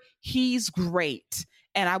worker, he's great.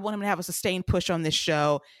 And I want him to have a sustained push on this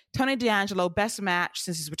show. Tony D'Angelo, best match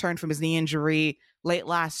since he's returned from his knee injury late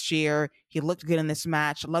last year. He looked good in this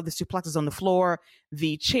match. I love the suplexes on the floor,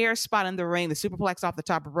 the chair spot in the ring, the superplex off the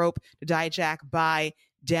top rope to Dijak by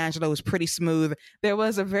D'Angelo was pretty smooth. There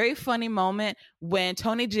was a very funny moment when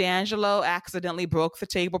Tony D'Angelo accidentally broke the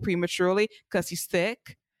table prematurely because he's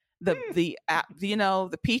thick. The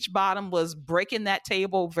peach bottom was breaking that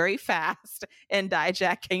table very fast, and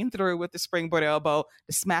Dijak came through with the springboard elbow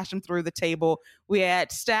to smash him through the table. We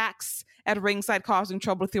had Stacks at ringside causing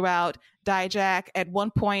trouble throughout. Dijak at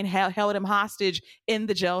one point held him hostage in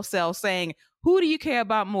the jail cell, saying, "Who do you care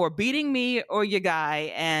about more, beating me or your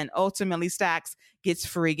guy?" And ultimately, Stacks gets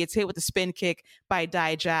free, gets hit with a spin kick by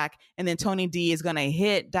Dijak, and then Tony D is going to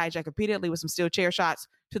hit Dijak repeatedly with some steel chair shots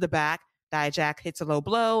to the back. Dijak hits a low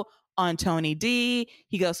blow on Tony D.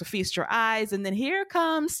 He goes to feast your eyes, and then here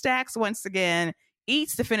comes Stacks once again,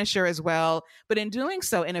 eats the finisher as well, but in doing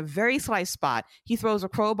so, in a very slight spot, he throws a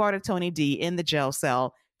crowbar to Tony D in the jail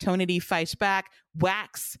cell. Tony D fights back,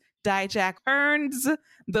 whacks Dijak, turns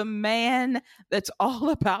the man that's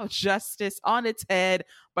all about justice on its head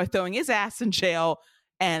by throwing his ass in jail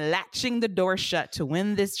and latching the door shut to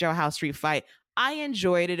win this jailhouse street fight. I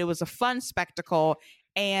enjoyed it. It was a fun spectacle,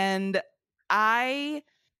 and I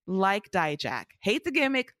like Dijak. Hate the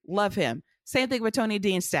gimmick, love him. Same thing with Tony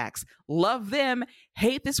D and Stacks. Love them,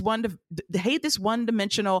 hate this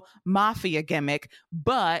one-dimensional mafia gimmick,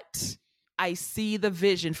 but I see the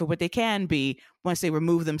vision for what they can be once they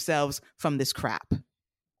remove themselves from this crap.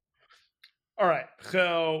 All right,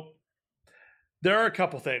 so there are a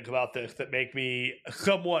couple things about this that make me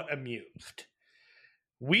somewhat amused.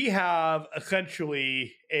 We have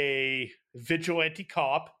essentially a vigilante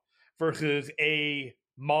cop versus a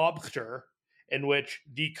mobster, in which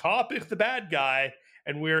the cop is the bad guy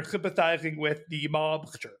and we're sympathizing with the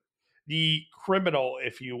mobster, the criminal,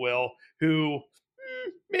 if you will, who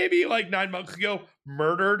maybe like 9 months ago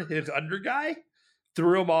murdered his under guy,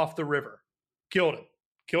 threw him off the river, killed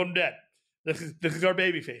him dead. This is our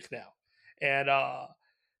babyface now. And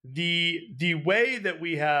the way that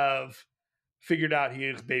we have figured out he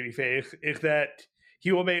is babyface is that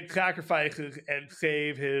he will make sacrifices and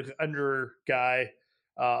save his under guy,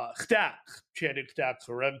 Stacks, Channing Stacks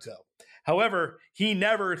Lorenzo. However, he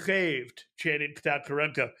never saved Channing Stacks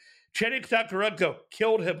Lorenzo. Channing Stacks Lorenzo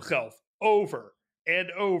killed himself over and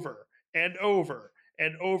over and over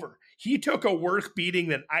and over. He took a worse beating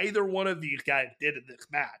than either one of these guys did in this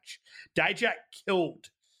match. Dijak killed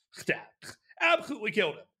Stacks. Absolutely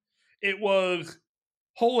killed him. It was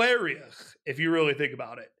hilarious if you really think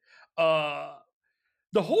about it.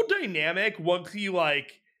 The whole dynamic, once you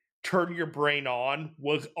turn your brain on,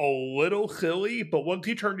 was a little silly, but once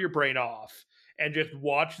you turn your brain off and just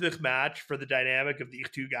watch this match for the dynamic of these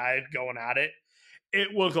two guys going at it,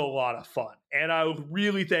 it was a lot of fun. And I was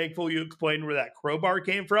really thankful you explained where that crowbar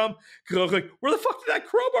came from, because I was like, where the fuck did that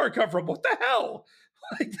crowbar come from? What the hell?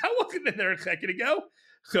 That wasn't in there a second ago.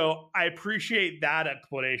 So I appreciate that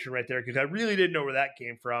explanation right there, because I really didn't know where that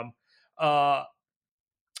came from.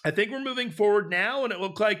 I think we're moving forward now, and it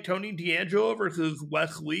looks like Tony D'Angelo versus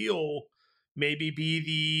Wes Lee will maybe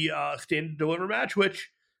be the stand and deliver match, which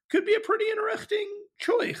could be a pretty interesting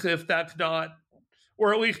choice if that's not,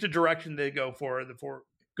 or at least a direction they go for in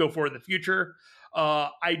the future.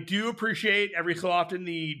 I do appreciate every so often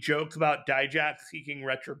the jokes about Dijak seeking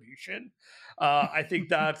retribution. I think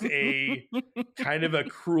that's a kind of a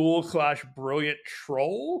cruel / brilliant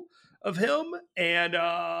troll of him, and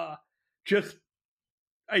just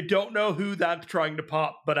I don't know who that's trying to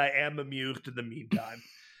pop, but I am amused in the meantime.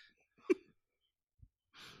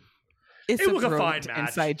 It was a fine match.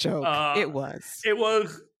 Inside joke. It was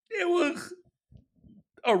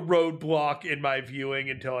a roadblock in my viewing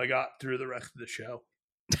until I got through the rest of the show.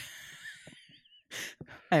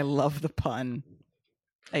 I love the pun.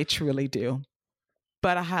 I truly do.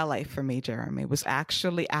 But a highlight for me, Jeremy, was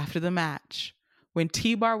actually after the match when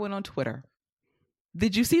T-Bar went on Twitter.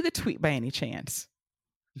 Did you see the tweet by any chance?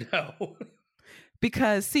 No.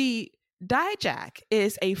 Because, see, Dijak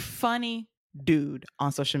is a funny dude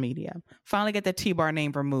on social media. Finally got that T-Bar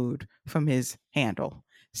name removed from his handle.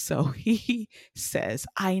 So he says,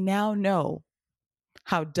 I now know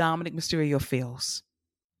how Dominic Mysterio feels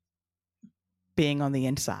being on the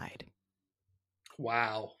inside.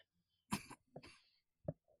 Wow.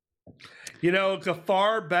 It's a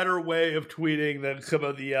far better way of tweeting than some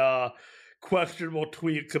of the questionable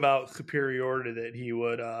tweets about superiority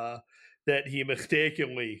that he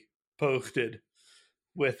mistakenly posted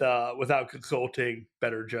without consulting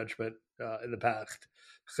better judgment in the past.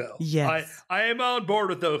 So yes. I am on board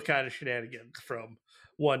with those kind of shenanigans from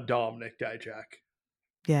one Dominic Dijak.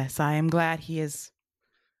 Yes, I am glad he has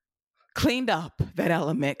cleaned up that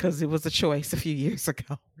element, because it was a choice a few years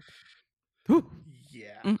ago. Whew.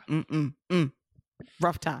 Yeah.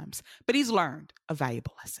 rough times, but he's learned a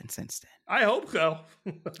valuable lesson since then. I hope so.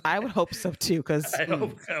 I would hope so too, because I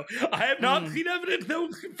hope so. I have not seen evidence that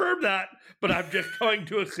would confirm that, but I'm just going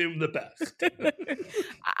to assume the best.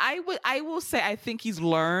 I will say I think he's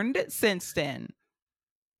learned since then.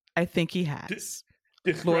 I think he has.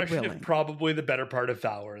 Discretion is probably the better part of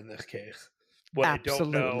valor in this case. What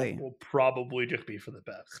Absolutely. I don't know will probably just be for the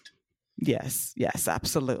best. Yes,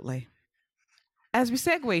 absolutely. As we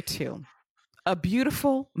segue to a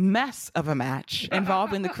beautiful mess of a match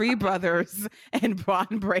involving the Creed brothers and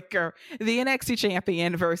Braun Breaker, the NXT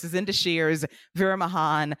champion versus Indus Veer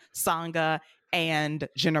Mahaan, Sangha, and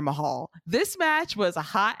Jinder Mahal. This match was a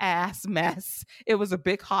hot ass mess. It was a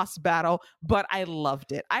big hoss battle, but I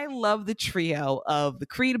loved it. I love the trio of the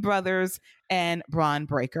Creed brothers and Braun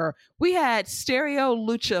Breaker. We had stereo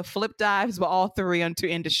lucha flip dives by all three onto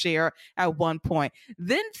Indus at one point.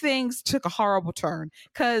 Then things took a horrible turn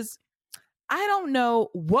because I don't know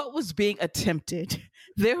what was being attempted.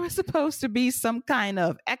 There was supposed to be some kind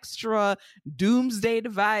of extra doomsday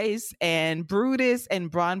device, and Brutus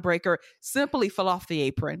and Braun Breaker simply fell off the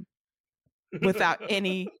apron without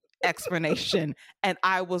any explanation. And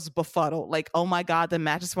I was befuddled. Like, oh my God, the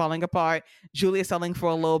match is falling apart. Julia's selling for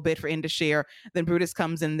a little bit for Indus. Then Brutus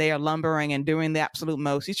comes in there lumbering and doing the absolute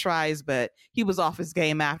most. He tries, but he was off his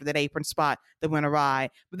game after that apron spot that went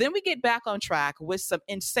awry. But then we get back on track with some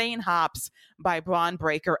insane hops by Braun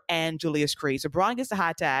Breaker and Julius Creed. So Braun gets a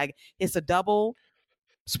hot tag. It's a double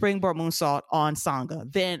springboard moonsault on Sangha.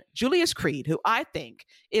 Then Julius Creed, who I think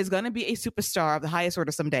is going to be a superstar of the highest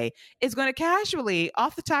order someday, is going to casually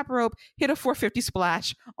off the top rope hit a 450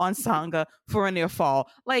 splash on Sangha for a near fall.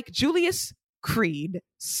 Like, Julius Creed,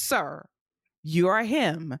 sir, you are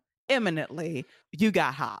him eminently. You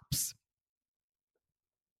got hops.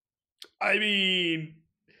 I mean,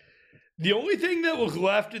 the only thing that was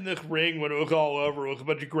left in this ring when it was all over was a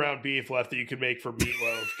bunch of ground beef left that you could make for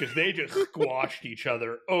meatloaf, because they just squashed each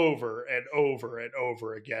other over and over and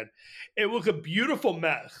over again. It was a beautiful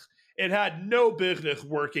mess. It had no business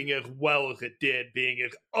working as well as it did, being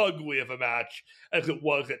as ugly of a match as it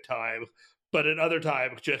was at times, but at other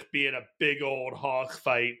times just being a big old hoss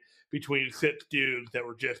fight between 6 dudes that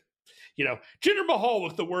were just, Jinder Mahal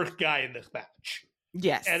was the worst guy in this match.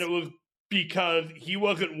 Yes. And it was because he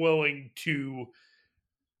wasn't willing to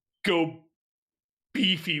go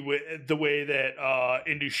beefy with the way that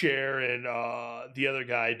Indus and the other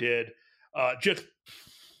guy did. Just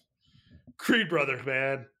Creed brothers,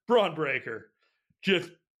 man. Braun Breaker. Just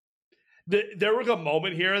there was a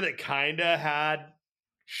moment here that kind of had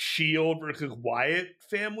Shield versus Wyatt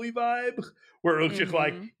family vibes, where it was just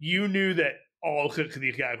like, you knew that all 6 of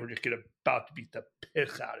these guys were just about to beat the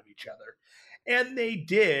piss out of each other. And they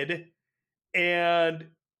did. And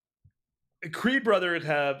Creed brothers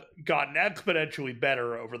have gotten exponentially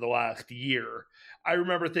better over the last year. I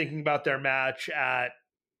remember thinking about their match at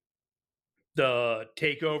the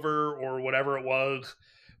Takeover or whatever it was,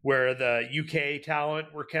 where the UK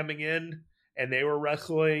talent were coming in and they were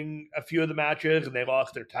wrestling a few of the matches and they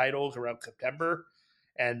lost their titles around September,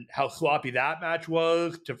 and how sloppy that match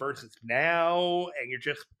was to versus now. And you're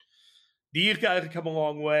just, these guys have come a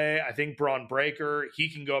long way. I think Braun Breaker, he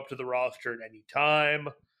can go up to the roster at any time.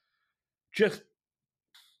 Just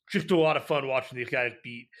a lot of fun watching these guys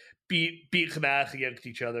beat some ass against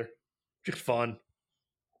each other. Just fun.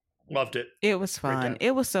 Loved it. It was fun.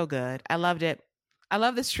 It was so good. I loved it. I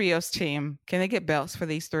love this trios team. Can they get belts for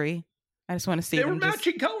these 3? I just want to see them. They were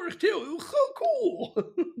matching colors too. It was so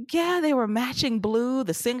cool. Yeah, they were matching blue.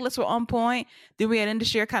 The singlets were on point. Then we had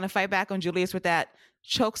Indus kind of fight back on Julius with that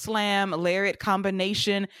choke slam, lariat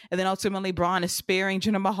combination. And then ultimately Braun is sparing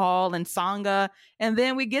Jinder Mahal and Sangha. And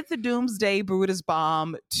then we get the Doomsday Brutus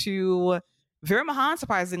bomb to Veer Mahaan,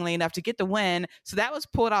 surprisingly enough, to get the win. So that was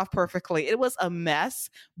pulled off perfectly. It was a mess,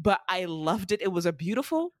 but I loved it. It was a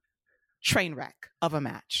beautiful train wreck of a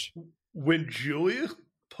match. When Julius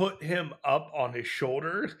put him up on his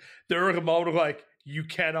shoulders, there was a moment of like, you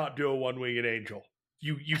cannot do a one-winged angel.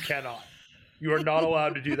 You cannot. You are not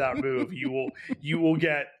allowed to do that move. You will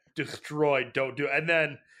get destroyed. Don't do it. And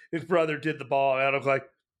then his brother did the ball, and I was like,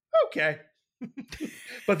 okay.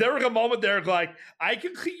 But there was a moment there like, I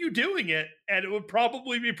can see you doing it, and it would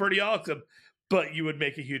probably be pretty awesome, but you would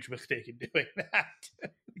make a huge mistake in doing that.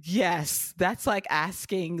 Yes, that's like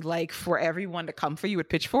asking like for everyone to come for you with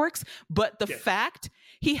pitchforks. But the fact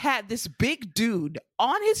he had this big dude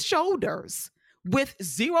on his shoulders with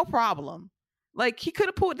zero problem, like he could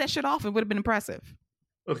have pulled that shit off and would have been impressive.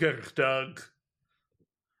 Okay, Doug.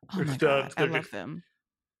 Oh my God, I love them.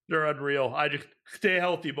 They're unreal. I just stay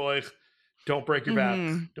healthy, boys. Don't break your back.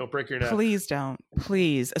 Don't break your neck. Please don't.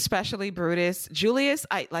 Please. Especially Brutus. Julius,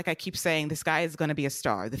 I keep saying, this guy is going to be a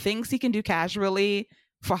star. The things he can do casually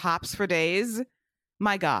for hops for days.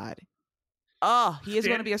 My God. Oh, he is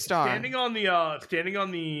going to be a star. Standing on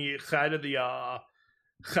the side of the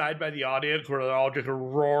side by the audience where they're all just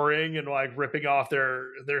roaring and like ripping off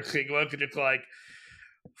their singlets and just like,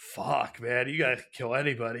 fuck, man, you guys can kill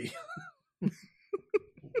anybody.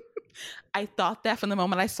 I thought that from the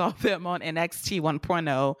moment I saw them on NXT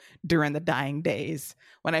 1.0 during the dying days.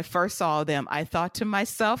 When I first saw them, I thought to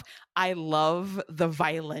myself, I love the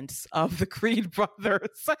violence of the Creed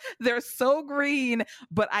brothers. They're so green,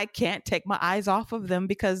 but I can't take my eyes off of them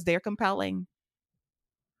because they're compelling.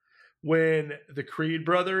 When the Creed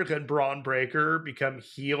brothers and Braun Breaker become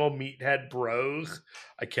heel meathead bros,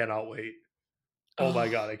 I cannot wait. Oh my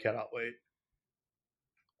God, I cannot wait.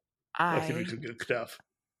 That's going to be some good stuff.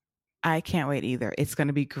 I can't wait either. It's going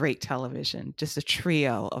to be great television. Just a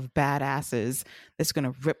trio of badasses that's going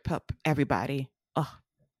to rip up everybody. Oh,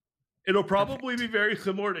 it'll probably be very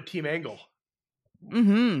similar to Team Angle.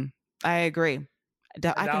 I agree.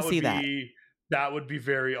 I can see that. That would be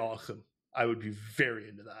very awesome. I would be very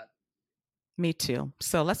into that. Me too.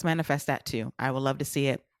 So let's manifest that too. I would love to see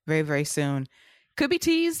it very, very soon. Could be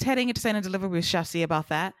teased heading into Stand and Deliver. We shall see about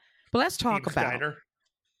that. But let's talk about Steiner.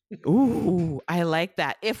 Ooh, I like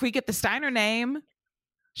that. If we get the Steiner name,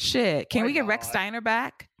 shit. Can we get Rex Steiner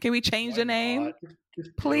back? Can we change the name?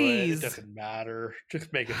 Just please. It doesn't matter.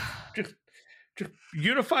 Just make it. Just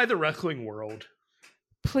unify the wrestling world.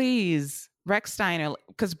 Please, Rex Steiner,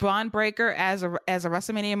 because Braun Breaker as a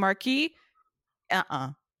WrestleMania marquee.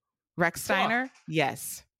 Rex Steiner,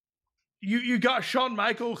 yes. You got Shawn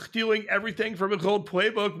Michaels stealing everything from his old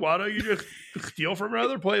playbook. Why don't you just steal from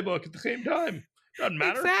another playbook at the same time? Doesn't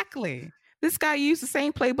matter. Exactly. This guy used the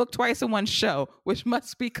same playbook twice in one show, which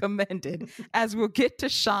must be commended, as we'll get to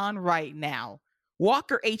Shawn right now.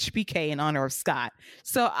 Walker HBK in honor of Scott.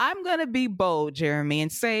 So I'm going to be bold, Jeremy,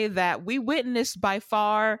 and say that we witnessed by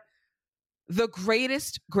far the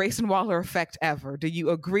greatest Grayson Waller effect ever. Do you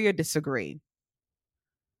agree or disagree?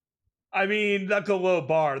 I mean, that's a low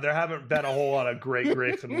bar. There haven't been a whole lot of great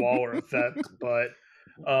Grayson Waller effects, but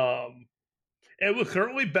it was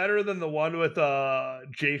certainly better than the one with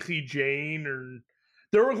JC Jane, or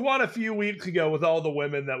there was one a few weeks ago with all the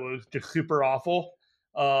women that was just super awful.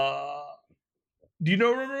 Do you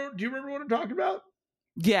remember what I'm talking about?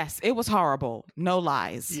 Yes, it was horrible. No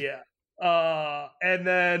lies. Yeah. And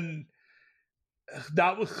then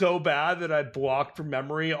that was so bad that I blocked from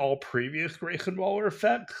memory all previous Grayson Waller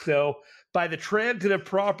effects. So by the transitive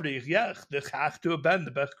properties, yes, this has to have been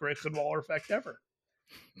the best Grayson Waller effect ever.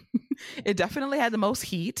 It definitely had the most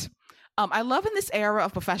heat. I love in this era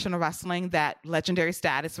of professional wrestling that legendary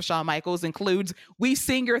status for Shawn Michaels includes "We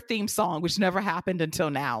Sing Your Theme Song," which never happened until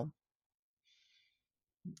now.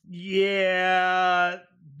 Yeah,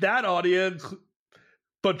 that audience,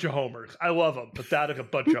 bunch of homers. I love them, but that is a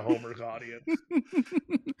bunch of homers audience.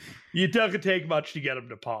 It doesn't take much to get them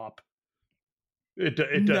to pop. It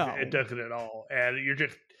doesn't at all. And you're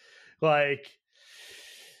just like,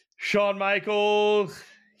 Shawn Michaels,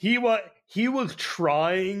 he was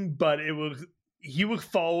trying, but he was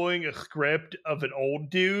following a script of an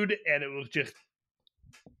old dude, and it was just,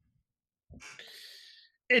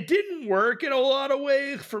 it didn't work in a lot of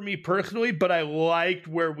ways for me personally, but I liked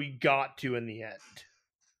where we got to in the end.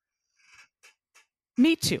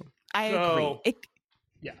 Me too. I agree.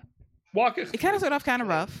 Yeah. Walk us. It kind of started off kind of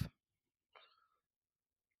rough.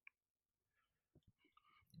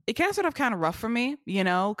 It kind of started off kind of rough for me,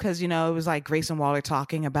 because, it was like Grayson Waller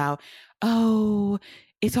talking about, oh,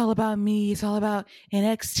 it's all about me. It's all about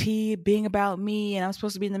NXT being about me. And I'm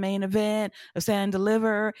supposed to be in the main event of Stand and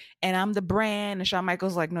Deliver. And I'm the brand. And Shawn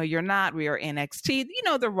Michaels like, no, you're not. We are NXT.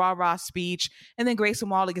 The rah-rah speech. And then Grayson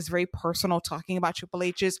Waller gets very personal, talking about Triple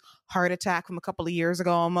H's heart attack from a couple of years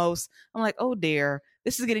ago almost. I'm like, oh dear.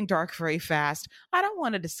 This is getting dark very fast. I don't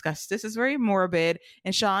want to discuss this. It's very morbid.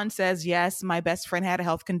 And Shawn says, yes, my best friend had a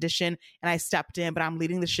health condition and I stepped in, but I'm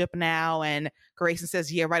leading the ship now. And Grayson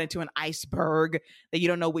says, yeah, right into an iceberg that you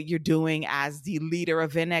don't know what you're doing as the leader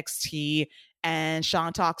of NXT. And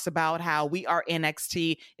Shawn talks about how we are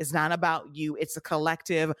NXT. It's not about you. It's a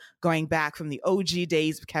collective going back from the OG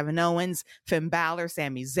days of Kevin Owens, Finn Balor,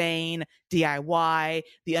 Sami Zayn, DIY,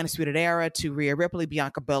 the Undisputed Era, to Rhea Ripley,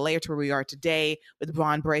 Bianca Belair, to where we are today with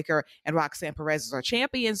Braun Breaker and Roxanne Perez as our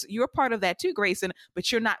champions. You're part of that too, Grayson,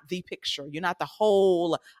 but you're not the picture. You're not the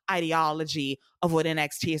whole ideology of what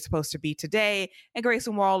NXT is supposed to be today. And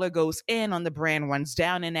Grayson Waller goes in on the brand, runs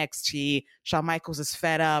down NXT. Shawn Michaels is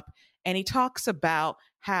fed up. And he talks about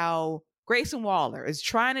how Grayson Waller is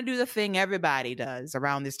trying to do the thing everybody does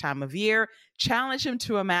around this time of year, challenge him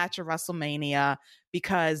to a match at WrestleMania,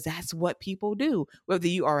 because that's what people do. Whether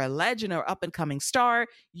you are a legend or up and coming star,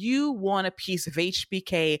 you want a piece of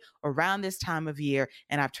HBK around this time of year.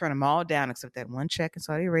 And I've turned them all down except that one check in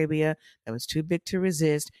Saudi Arabia that was too big to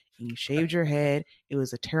resist. And you shaved your head. It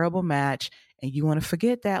was a terrible match. And you want to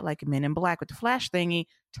forget that, like Men in Black with the Flash thingy.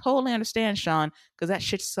 Totally understand, Sean, because that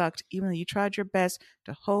shit sucked, even though you tried your best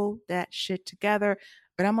to hold that shit together.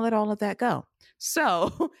 But I'm going to let all of that go.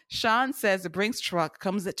 So Sean says the Brinks truck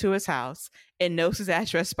comes to his house and knows his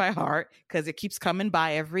address by heart because it keeps coming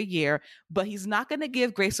by every year. But he's not going to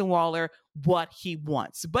give Grayson Waller what he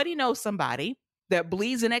wants. But he knows somebody that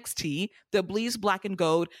bleeds NXT, that bleeds black and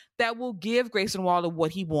gold, that will give Grayson Waller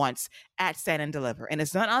what he wants at Stand and Deliver. And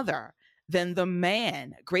it's none other than the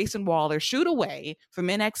man Grayson Waller shoot away from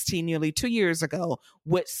NXT nearly 2 years ago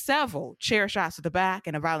with several chair shots to the back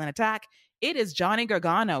and a violent attack. It is Johnny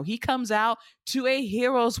Gargano. He comes out to a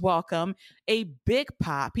hero's welcome, a big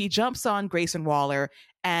pop. He jumps on Grayson Waller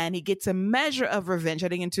and he gets a measure of revenge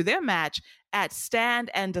heading into their match at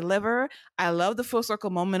Stand and Deliver. I love the full circle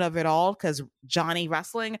moment of it all because Johnny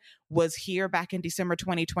Wrestling was here back in December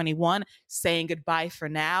 2021 saying goodbye for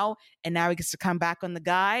now. And now he gets to come back on the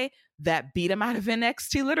guy that beat him out of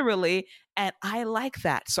NXT literally. And I like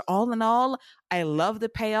that. So all in all, I love the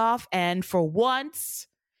payoff. And for once,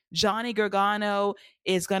 Johnny Gargano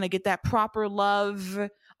is going to get that proper love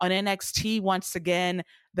on NXT once again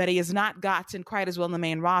that he has not gotten quite as well in the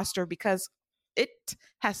main roster because it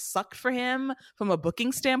has sucked for him from a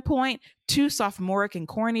booking standpoint, too sophomoric and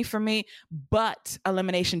corny for me. But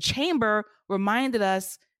Elimination Chamber reminded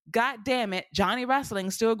us, God damn it, Johnny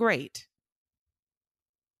Wrestling's still great.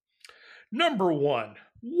 Number one,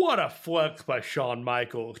 what a flex by Shawn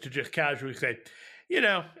Michaels to just casually say, you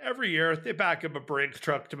know, every year they back up a Brinks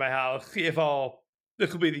truck to my house. This will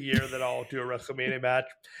be the year that I'll do a WrestleMania match.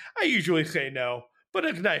 I usually say no, but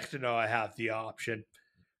it's nice to know I have the option.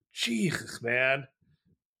 Jesus, man.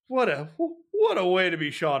 What a way to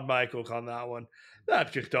be Shawn Michaels on that one.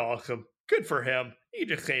 That's just awesome. Good for him. You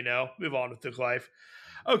just say no, move on with his life.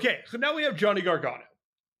 Okay, so now we have Johnny Gargano.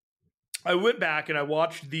 I went back and I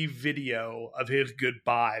watched the video of his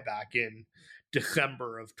goodbye back in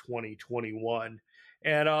December of 2021.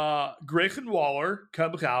 And Grayson Waller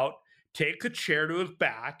comes out, takes a chair to his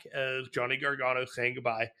back as Johnny Gargano is saying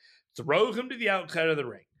goodbye, throws him to the outside of the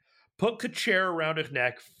ring, puts a chair around his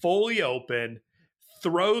neck, fully open,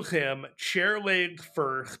 throws him chair legs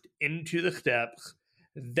first into the steps,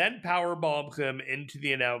 then power bombs him into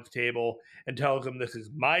the announce table and tells him, this is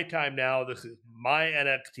my time now, this is my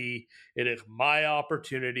NXT, it is my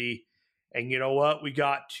opportunity. And you know what? We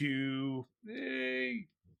got to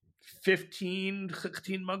 15,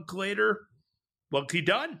 16 months later. What's he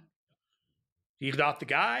done? He's not the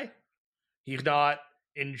guy. He's not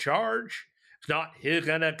in charge. It's not his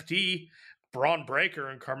NXT. Braun Breaker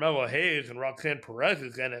and Carmelo Hayes and Roxanne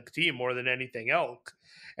Perez's NXT more than anything else.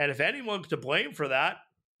 And if anyone's to blame for that,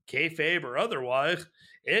 kayfabe or otherwise,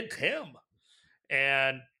 it's him.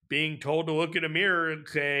 And being told to look in a mirror and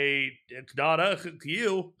say, it's not us, it's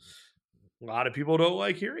you. A lot of people don't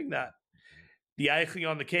like hearing that. The icing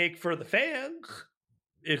on the cake for the fans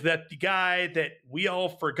is that the guy that we all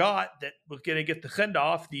forgot that was going to get the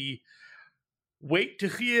send-off, the wait to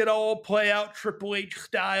see it all play out Triple H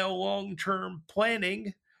style long-term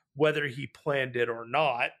planning, whether he planned it or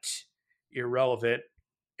not, irrelevant.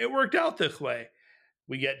 It worked out this way.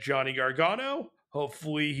 We get Johnny Gargano.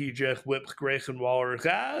 Hopefully he just whips Grayson Waller's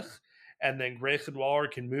ass, and then Grayson Waller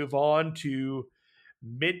can move on to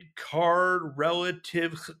mid-card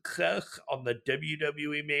relative success on the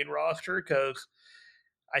WWE main roster, because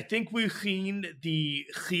I think we've seen the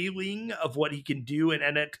ceiling of what he can do in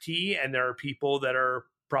NXT, and there are people that are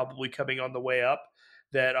probably coming on the way up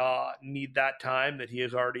that need that time that he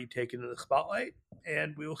has already taken in the spotlight,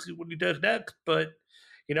 and we will see what he does next. But,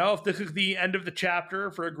 you know, if this is the end of the chapter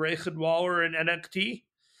for Grayson Waller in NXT,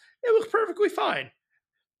 it was perfectly fine.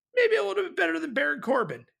 Maybe a little bit better than Baron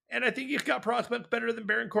Corbin. And I think he's got prospects better than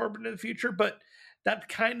Baron Corbin in the future, but that's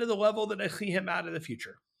kind of the level that I see him at in the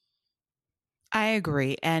future. I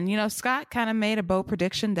agree. And, you know, Scott kind of made a bold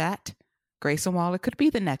prediction that Grayson Waller could be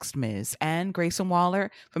the next Miz. And Grayson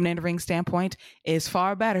Waller, from an in-ring standpoint, is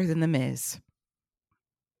far better than The Miz.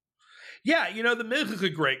 Yeah, you know, The Miz is a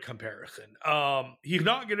great comparison. He's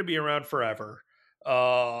not going to be around forever.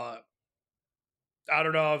 I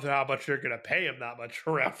don't know how much they're going to pay him that much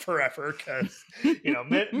around forever because, you know,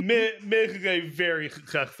 Miz is a very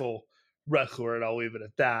successful wrestler, and I'll leave it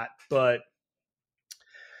at that. But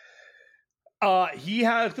He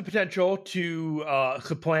has the potential to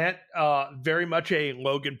supplant very much a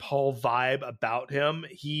Logan Paul vibe about him.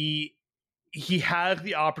 He has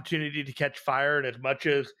the opportunity to catch fire, and as much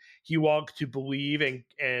as he wants to believe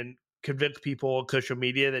and convince people on social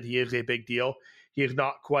media that he is a big deal, he is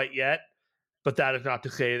not quite yet. But that is not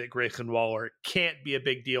to say that Grayson Waller can't be a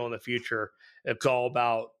big deal in the future. It's all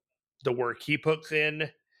about the work he puts in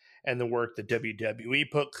and the work that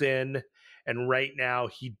WWE puts in. And right now,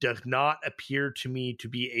 he does not appear to me to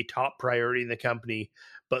be a top priority in the company,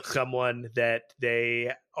 but someone that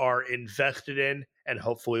they are invested in and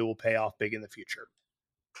hopefully will pay off big in the future.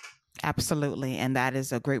 Absolutely. And that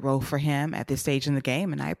is a great role for him at this stage in the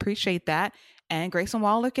game. And I appreciate that. And Grayson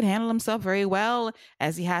Waller can handle himself very well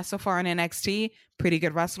as he has so far in NXT. Pretty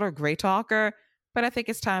good wrestler, great talker. But I think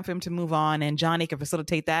it's time for him to move on. And Johnny can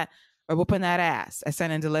facilitate that or whooping that ass at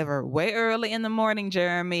Send and Deliver way early in the morning,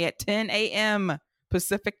 Jeremy, at 10 a.m.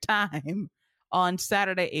 Pacific time on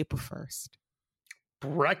Saturday, April 1st.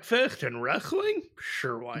 Breakfast and wrestling?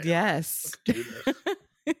 Sure, why not? Yes. Let's do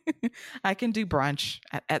this. I can do brunch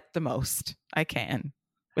at the most. I can.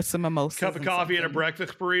 With some mimosas. Cup of coffee and a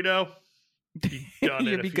breakfast burrito. Be done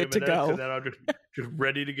You'll in a be few good to minutes, go. and then I'm just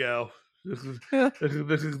ready to go.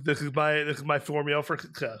 This is my formula for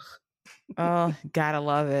success. Oh, gotta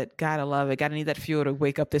love it. Gotta love it. Gotta need that fuel to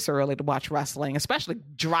wake up this early to watch wrestling, especially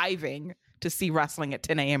driving to see wrestling at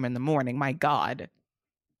 10 a.m. in the morning. My God.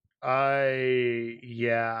 I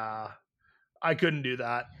couldn't do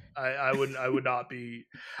that. I would not be.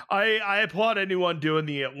 I applaud anyone doing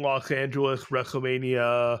the Los Angeles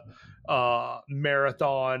WrestleMania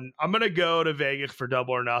marathon. I'm gonna go to Vegas for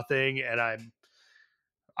Double or Nothing, and I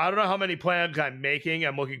don't know how many plans I'm making.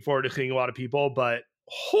 I'm looking forward to seeing a lot of people, but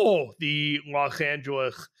the Los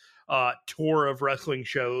Angeles tour of wrestling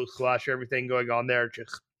shows / everything going on there,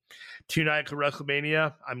 just 2 nights of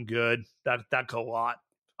WrestleMania, I'm good. That's a lot.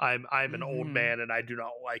 I'm an old man, and I do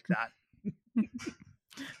not like that.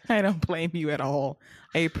 I don't blame you at all.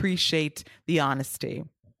 I appreciate the honesty.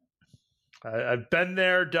 I've been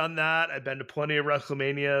there, done that. I've been to plenty of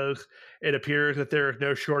WrestleManias. It appears that there is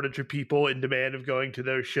no shortage of people in demand of going to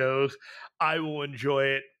those shows. I will enjoy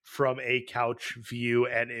it from a couch view,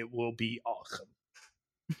 and it will be awesome.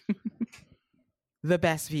 The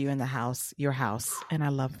best view in the house, your house, and I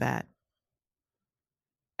love that.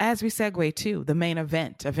 As we segue to the main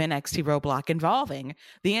event of NXT Roadblock involving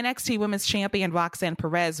the NXT Women's Champion Roxanne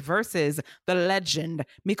Perez versus the legend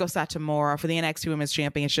Miko Satomura for the NXT Women's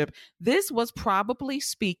Championship. This was, probably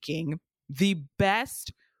speaking, the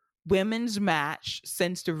best women's match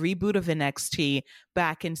since the reboot of NXT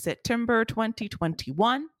back in September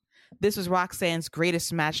 2021. This was Roxanne's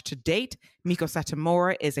greatest match to date. Miko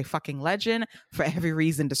Satomura is a fucking legend for every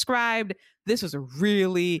reason described. This was a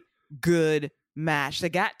really good match. They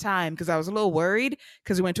got time because I was a little worried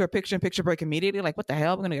because we went to a picture-in-picture break immediately. Like, what the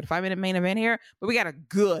hell? We're going to get a 5-minute main event here. But we got a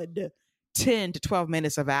good 10 to 12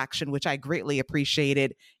 minutes of action, which I greatly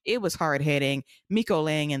appreciated. It was hard-hitting. Miko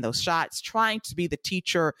laying in those shots, trying to be the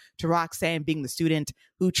teacher to Roxanne, being the student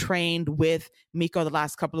who trained with Miko the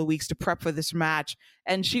last couple of weeks to prep for this match.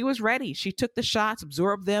 And she was ready. She took the shots,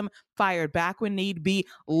 absorbed them, fired back when need be,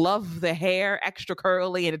 loved the hair, extra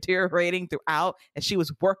curly and deteriorating throughout as she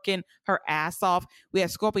was working her ass off. We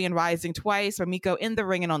had Scorpion Rising twice for Miko in the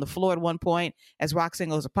ring and on the floor at one point as Roxanne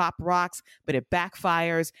goes to pop rocks, but it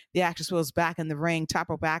backfires. The actress was back in the ring, top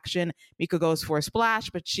rope action. Miko goes for a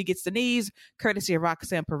splash, but she gets the knees, courtesy of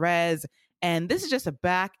Roxanne Perez. And this is just a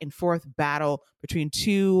back and forth battle between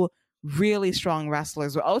two really strong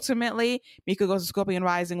wrestlers. But ultimately, Miko goes to Scorpion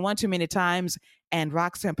Rising one too many times, and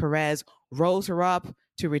Roxanne Perez rolls her up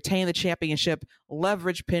to retain the championship,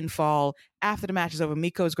 leverage pinfall. After the match is over,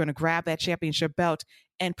 Miko is going to grab that championship belt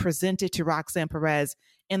and present it to Roxanne Perez.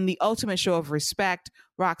 In the ultimate show of respect,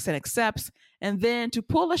 Roxanne accepts. And then to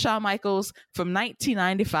pull a Shawn Michaels from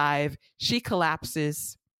 1995, she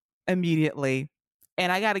collapses immediately.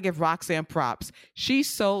 And I got to give Roxanne props. She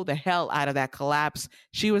sold the hell out of that collapse.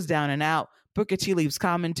 She was down and out. Booker T leaves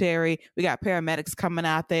commentary. We got paramedics coming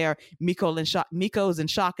out there. Miko's in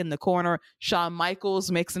shock in the corner. Shawn Michaels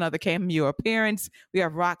makes another cameo appearance. We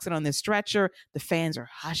have Roxanne on this stretcher. The fans are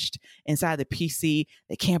hushed inside the PC.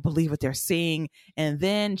 They can't believe what they're seeing. And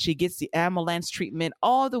then she gets the ambulance treatment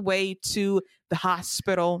all the way to the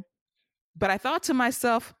hospital. But I thought to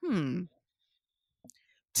myself,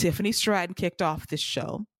 Tiffany Stratton kicked off this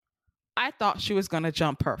show. I thought she was going to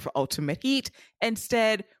jump her for Ultimate Heat.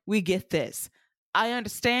 Instead, we get this. I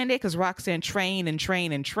understand it because Roxanne trained, and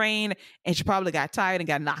she probably got tired and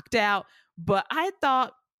got knocked out. But I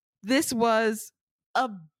thought this was a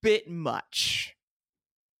bit much.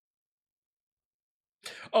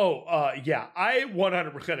 Yeah, I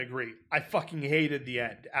 100% agree. I fucking hated the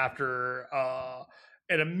end after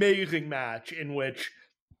an amazing match in which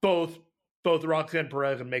both Roxanne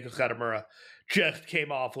Perez and Meiko Satomura just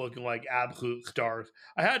came off looking like absolute stars.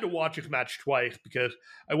 I had to watch this match twice because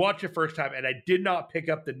I watched it first time and I did not pick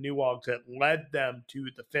up the nuance that led them to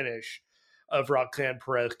the finish of Roxanne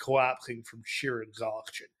Perez collapsing from sheer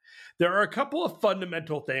exhaustion. There are a couple of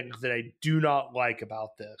fundamental things that I do not like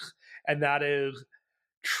about this, and that is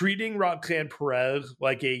treating Roxanne Perez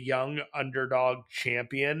like a young underdog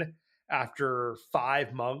champion after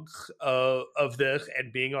 5 months of this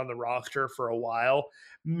and being on the roster for a while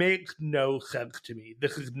makes no sense to me.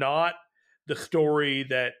 This is not the story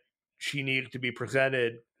that she needs to be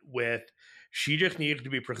presented with. She just needs to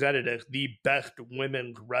be presented as the best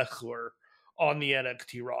women's wrestler on the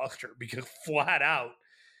NXT roster because flat out,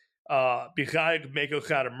 besides Meiko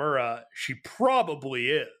Satomura, she probably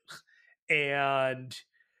is. And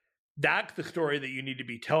that's the story that you need to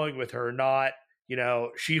be telling with her, not,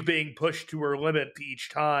 she's being pushed to her limit each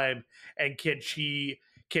time, and can she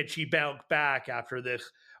bounce back after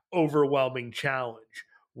this overwhelming challenge?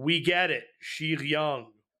 We get it. She's young.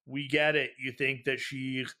 We get it. You think that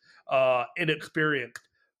she's inexperienced,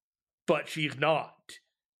 but she's not.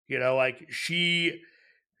 She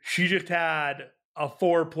just had a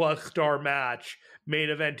 4+ star match main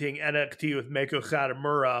eventing NXT with Meiko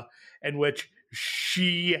Satomura, in which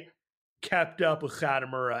she kept up with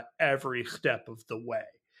Satomura every step of the way.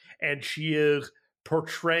 And she is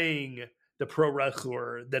portraying the pro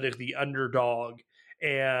wrestler that is the underdog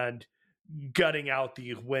and gutting out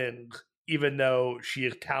these wins, even though she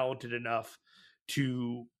is talented enough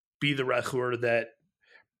to be the wrestler that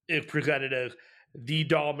is presented as the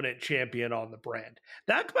dominant champion on the brand.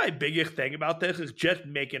 That's my biggest thing about this, is just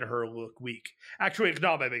making her look weak. Actually, it's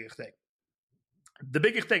not my biggest thing. The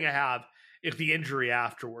biggest thing I have is the injury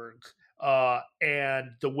afterwards,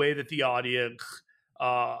 and the way that the audience,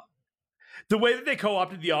 the way that they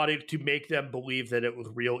co-opted the audience to make them believe that it was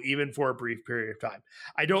real, even for a brief period of time.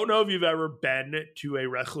 I don't know if you've ever been to a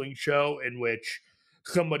wrestling show in which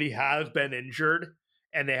somebody has been injured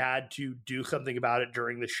and they had to do something about it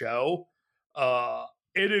during the show.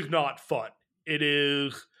 It is not fun. It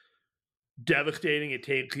is devastating. It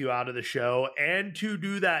takes you out of the show, and to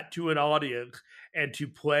do that to an audience and to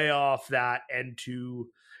play off that and to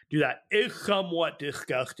do that is somewhat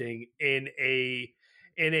disgusting in a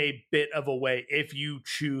bit of a way, if you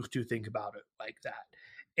choose to think about it like that.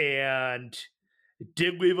 And it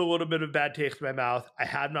did leave a little bit of bad taste in my mouth. I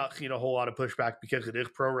have not seen a whole lot of pushback because it is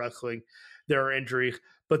pro wrestling. There are injuries,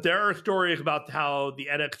 but there are stories about how the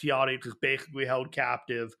NXT audience is basically held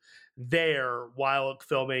captive there while it's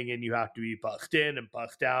filming, and you have to be bussed in and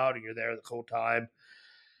bussed out, and you're there the whole time.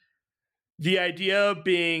 The idea of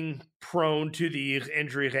being prone to these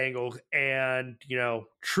injury angles and,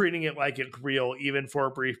 treating it like it's real, even for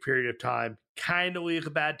a brief period of time, kind of leaves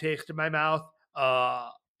a bad taste in my mouth.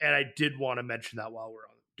 And I did want to mention that while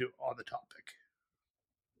we're on the topic.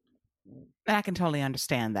 And I can totally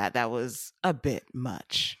understand that. That was a bit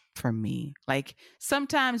much for me. Like,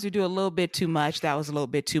 sometimes you do a little bit too much. That was a little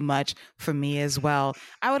bit too much for me as well.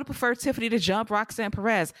 I would have preferred Tiffany to jump Roxanne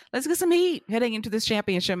Perez. Let's get some heat heading into this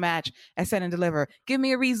championship match at Set and Deliver. Give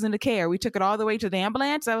me a reason to care. We took it all the way to the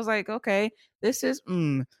ambulance. I was like, okay, this is,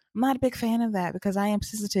 I'm not a big fan of that because I am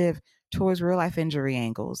sensitive towards real life injury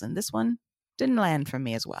angles. And this one didn't land for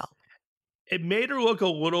me as well. It made her look a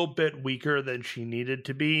little bit weaker than she needed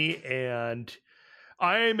to be, and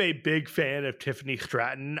I am a big fan of Tiffany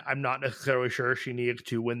Stratton. I'm not necessarily sure she needs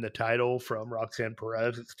to win the title from Roxanne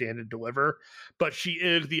Perez at Stand and Deliver, but she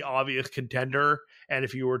is the obvious contender, and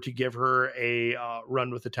if you were to give her a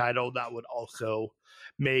run with the title, that would also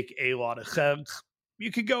make a lot of sense.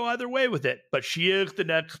 You could go either way with it, but she is the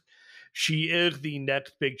next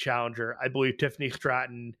big challenger. I believe Tiffany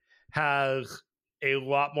Stratton has a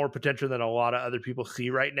lot more potential than a lot of other people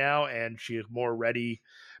see right now, and she is more ready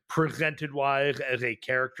presented wise as a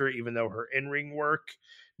character, even though her in-ring work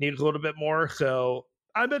needs a little bit more. So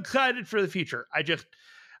I'm excited for the future. I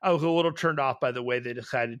was a little turned off by the way they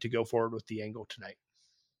decided to go forward with the angle tonight.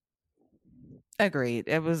 Agreed.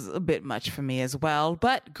 It was a bit much for me as well,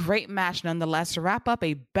 but great match nonetheless. To wrap up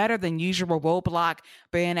a better than usual roadblock,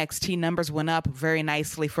 but NXT numbers went up very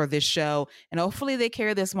nicely for this show, and hopefully they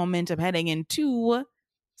carry this momentum heading into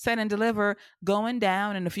Set and Deliver, going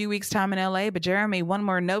down in a few weeks' time in LA. But Jeremy, one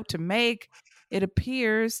more note to make. It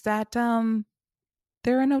appears that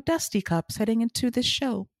there are no Dusty Cups heading into this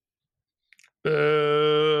show.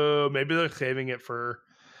 Maybe they're saving it for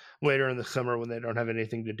later in the summer when they don't have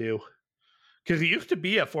anything to do. Because it used to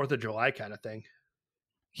be a 4th of July kind of thing.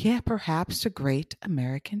 Yeah, perhaps a Great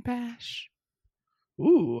American Bash.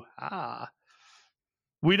 Ooh,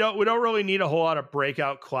 we don't really need a whole lot of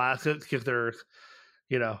breakout classics because they're,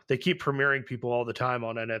 they keep premiering people all the time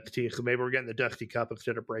on NXT. So maybe we're getting the Dusty Cup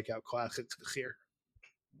instead of breakout classics this year.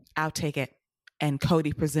 I'll take it. And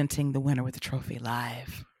Cody presenting the winner with the trophy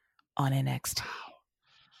live on NXT. Wow.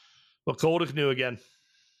 Well, old is new again.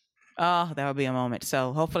 Oh, that would be a moment.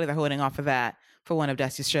 So hopefully they're holding off for that for one of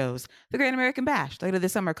Dusty's shows, The Great American Bash, later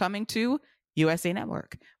this summer, coming to USA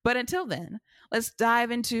Network. But until then, let's dive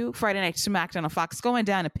into Friday Night SmackDown on Fox, going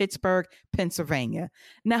down to Pittsburgh, Pennsylvania.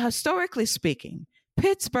 Now, historically speaking,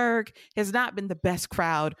 Pittsburgh has not been the best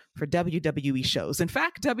crowd for WWE shows. In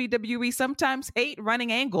fact, WWE sometimes hate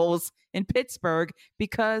running angles in Pittsburgh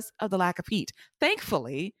because of the lack of heat.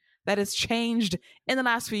 Thankfully, that has changed in the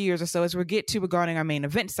last few years or so, as we'll get to regarding our main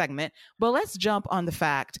event segment. But let's jump on the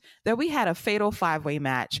fact that we had a fatal 5-way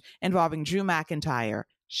match involving Drew McIntyre,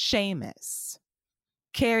 Sheamus,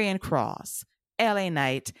 Karrion Kross, LA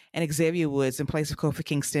Knight, and Xavier Woods in place of Kofi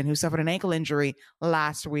Kingston, who suffered an ankle injury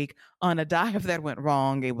last week on a dive that went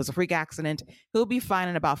wrong. It was a freak accident. He'll be fine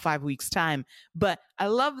in about 5 weeks' time. But I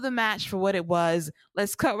love the match for what it was.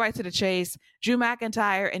 Let's cut right to the chase. Drew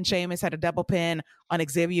McIntyre and Sheamus had a double pin on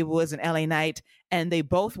Xavier Woods and LA Knight, and they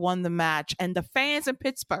both won the match. And the fans in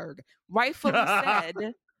Pittsburgh rightfully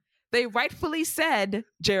said,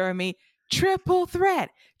 Jeremy, triple threat.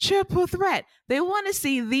 They want to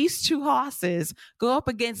see these two horses go up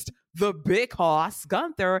against the big horse,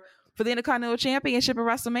 Gunther, for the Intercontinental Championship at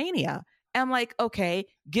WrestleMania. I'm like, okay,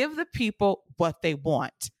 give the people what they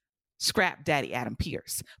want. Scrap Daddy Adam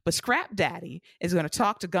Pearce. But Scrap Daddy is going to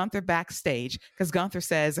talk to Gunther backstage because Gunther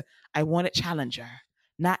says, I want a challenger,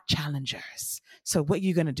 not challengers. So what are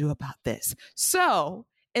you going to do about this? So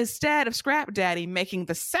instead of Scrap Daddy making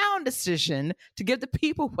the sound decision to give the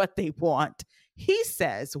people what they want, he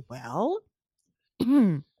says, well,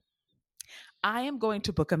 I am going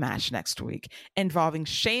to book a match next week involving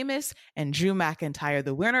Sheamus and Drew McIntyre.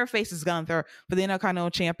 The winner faces Gunther for the Intercontinental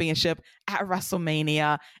Championship at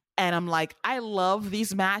WrestleMania. And I'm like, I love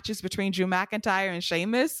these matches between Drew McIntyre and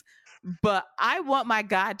Sheamus, but I want my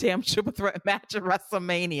goddamn triple threat match at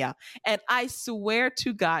WrestleMania. And I swear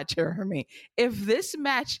to God, Jeremy, if this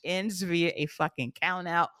match ends via a fucking count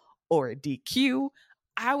out or a DQ,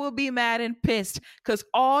 I will be mad and pissed because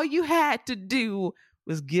all you had to do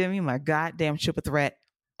was give me my goddamn triple threat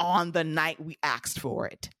on the night we asked for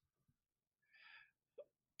it.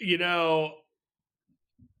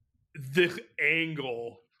 This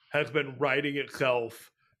angle has been writing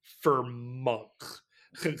itself for months.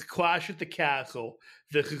 Since Clash at the Castle,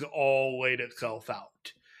 this has all laid itself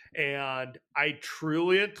out. And I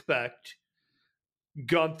truly expect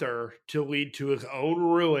Gunther to lead to his own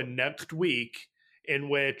ruin next week, in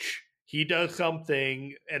which he does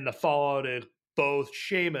something and the fallout is both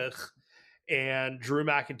Sheamus and Drew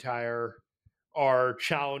McIntyre are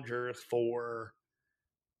challengers for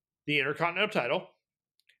the Intercontinental title.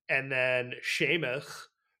 And then Sheamus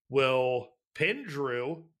will pin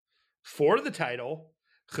Drew for the title.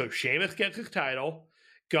 So Sheamus gets his title.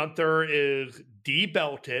 Gunther is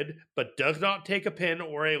debelted, but does not take a pin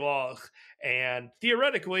or a loss. And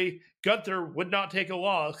theoretically, Gunther would not take a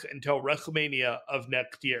loss until WrestleMania of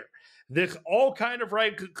next year. This all kind of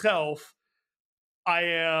writes itself. I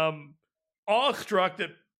am awestruck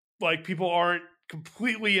that people aren't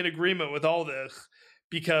completely in agreement with all this,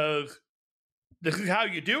 because this is how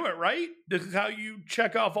you do it, right? This is how you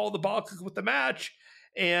check off all the boxes with the match.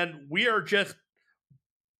 And we're just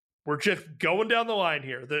going down the line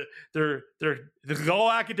here. This is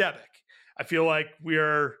all academic. I feel like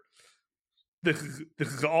this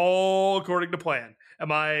is all according to plan.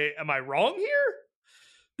 Am I wrong here?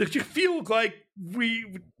 This just feels like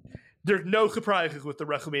there's no surprises with the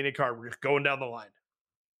WrestleMania card. We're just going down the line.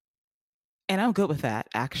 And I'm good with that,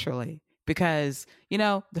 actually, because,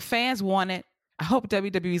 the fans want it. I hope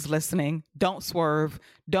WWE's listening. Don't swerve.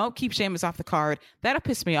 Don't keep Sheamus off the card. That'll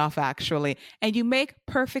piss me off, actually. And you make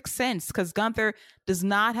perfect sense, because Gunther does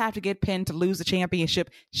not have to get pinned to lose the championship.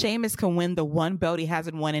 Sheamus can win the one belt he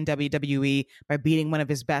hasn't won in WWE by beating one of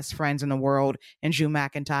his best friends in the world, and Drew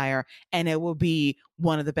McIntyre. And it will be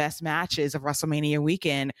one of the best matches of WrestleMania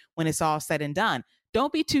weekend when it's all said and done.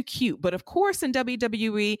 Don't be too cute. But of course, in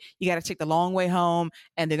WWE, you got to take the long way home,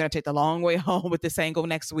 and they're going to take the long way home with this angle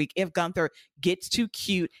next week if Gunther gets too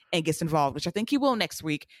cute and gets involved, which I think he will next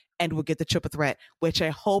week, and we'll get the triple threat, which I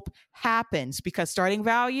hope happens, because starting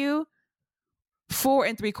value, 4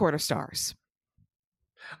 3/4 stars.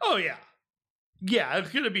 Oh yeah. Yeah,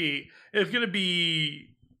 it's gonna be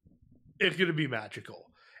magical.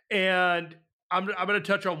 And I'm going to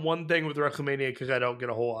touch on one thing with WrestleMania because I don't get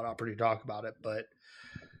a whole lot of opportunity to talk about it, but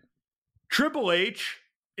Triple H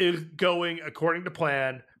is going according to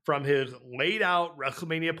plan from his laid out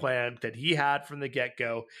WrestleMania plan that he had from the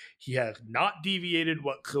get-go. He has not deviated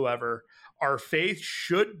whatsoever. Our faith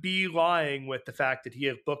should be lying with the fact that he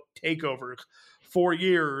has booked takeovers for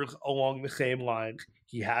years along the same lines.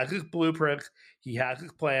 He has his blueprints. He has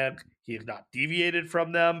his plans. He has not deviated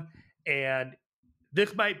from them. And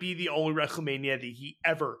this might be the only WrestleMania that he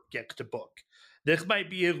ever gets to book. This might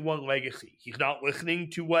be his one legacy. He's not listening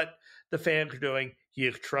to what the fans are doing. He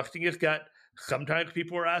is trusting his gut. Sometimes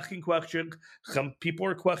people are asking questions. Some people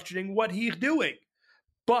are questioning what he's doing.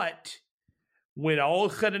 But when all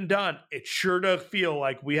is said and done, it sure does feel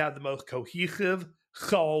like we have the most cohesive,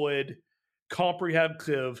 solid,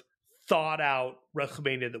 comprehensive, thought out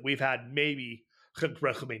WrestleMania that we've had maybe since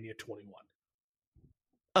WrestleMania 21.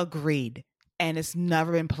 Agreed. And it's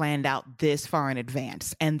never been planned out this far in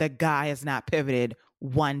advance. And the guy has not pivoted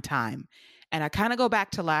one time. And I kind of go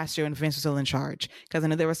back to last year when Vince was still in charge, because I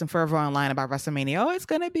know there was some fervor online about WrestleMania. Oh, it's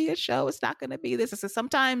going to be a show. It's not going to be this. I said,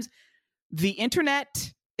 sometimes the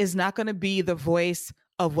internet is not going to be the voice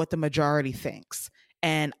of what the majority thinks.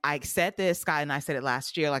 And I said this, Scott and I said it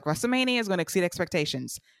last year, like WrestleMania is going to exceed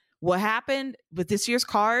expectations. What happened with this year's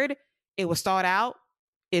card, it was thought out.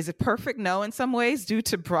 Is it perfect? No, in some ways, due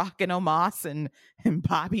to Brock and Omos and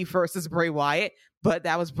Bobby versus Bray Wyatt. But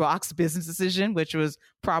that was Brock's business decision, which was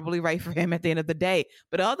probably right for him at the end of the day.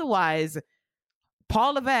 But otherwise,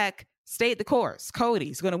 Paul Levesque stayed the course.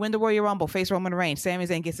 Cody's going to win the Royal Rumble, face Roman Reigns. Sami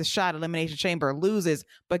Zayn gets a shot, Elimination Chamber, loses.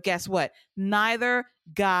 But guess what? Neither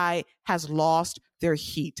guy has lost their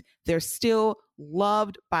heat. They're still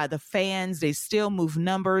loved by the fans. They still move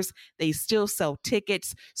numbers. They still sell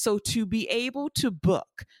tickets. So to be able to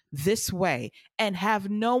book this way and have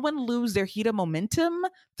no one lose their heat of momentum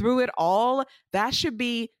through it all, that should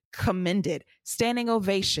be commended. Standing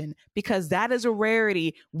ovation, because that is a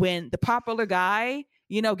rarity when the popular guy,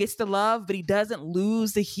 gets the love, but he doesn't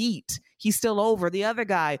lose the heat. He's still over. The other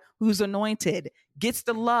guy who's anointed gets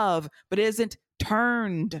the love, but isn't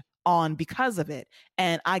turned on because of it.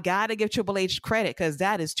 And I got to give Triple H credit, because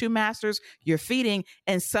that is two masters you're feeding,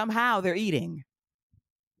 and somehow they're eating.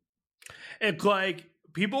 It's like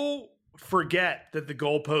people forget that the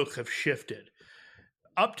goalposts have shifted.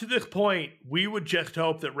 Up to this point, we would just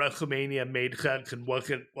hope that WrestleMania made sense and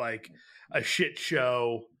wasn't like a shit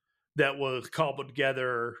show that was cobbled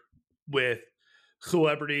together with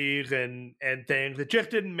celebrities and things that just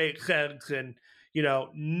didn't make sense. And,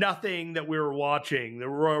 nothing that we were watching, the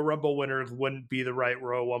Royal Rumble winners wouldn't be the right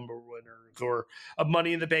Royal Rumble winners, or a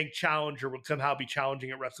Money in the Bank challenger would somehow be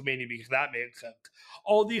challenging at WrestleMania because that made sense.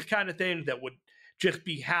 All these kind of things that would just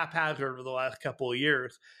be haphazard over the last couple of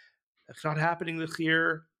years. That's not happening this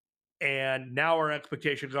year. And now our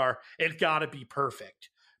expectations are, it's got to be perfect.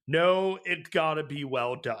 No, it's got to be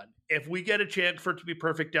well done. If we get a chance for it to be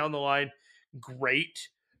perfect down the line, great.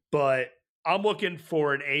 But I'm looking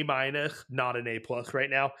for an A-, not an A+ right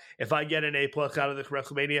now. If I get an A+ out of this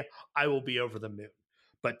WrestleMania, I will be over the moon.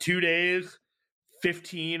 But 2 days,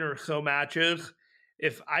 15 or so matches,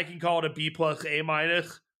 if I can call it a B+, A-,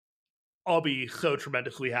 I'll be so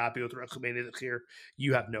tremendously happy with WrestleMania this year.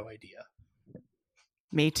 You have no idea.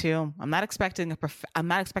 Me too. I'm not expecting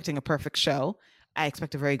a perfect show. I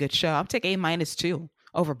expect a very good show. I'll take A- too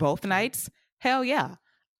over both nights. Hell yeah.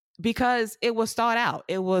 Because it was thought out.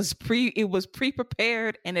 It was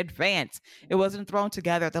pre-prepared in advance. It wasn't thrown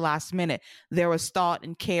together at the last minute. There was thought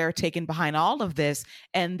and care taken behind all of this.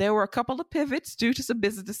 And there were a couple of pivots due to some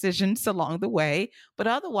business decisions along the way. But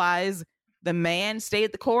otherwise, the man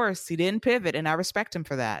stayed the course. He didn't pivot. And I respect him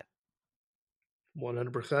for that.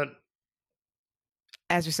 100%.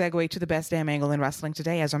 As we segue to the best damn angle in wrestling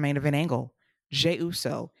today as our main event angle, Jey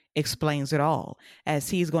Uso explains it all, as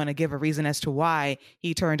he's going to give a reason as to why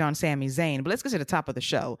he turned on Sami Zayn. But let's get to the top of the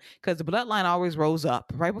show, because the bloodline always rolls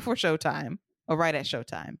up right before showtime, or right at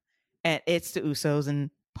showtime. And it's the Usos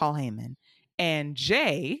and Paul Heyman. And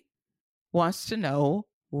Jey wants to know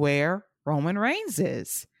where Roman Reigns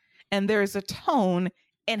is. And there's a tone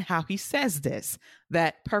in how he says this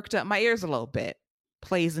that perked up my ears a little bit.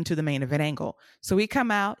 Plays into the main event angle. So we come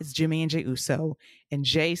out, it's Jimmy and Jey Uso, and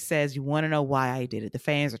Jey says, you want to know why I did it. The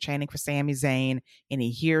fans are chanting for Sami Zayn, and he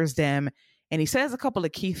hears them, and he says a couple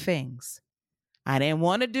of key things. I didn't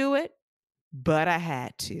want to do it, but I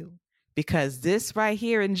had to. Because this right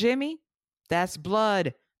here in Jimmy, that's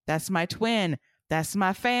blood. That's my twin. That's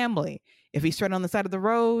my family. If he's straight on the side of the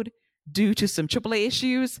road due to some AAA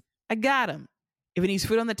issues, I got him. If he needs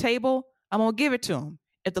food on the table, I'm going to give it to him.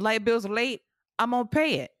 If the light bills are late, I'm going to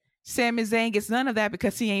pay it. Sami Zayn gets none of that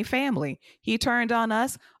because he ain't family. He turned on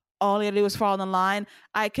us. All he had to do was fall in line.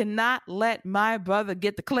 I cannot let my brother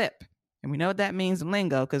get the clip. And we know what that means in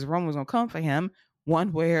lingo because Roman was going to come for him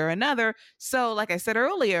one way or another. So, like I said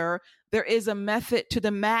earlier, there is a method to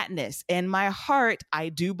the madness. In my heart, I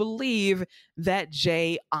do believe that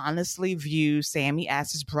Jey honestly views Sami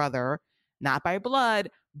as his brother, not by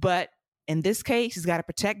blood, but in this case, he's got to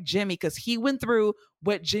protect Jimmy because he went through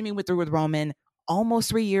what Jimmy went through with Roman almost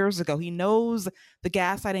 3 years ago. He knows the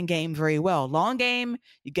gaslighting game very well. Long game,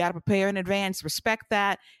 you got to prepare in advance, respect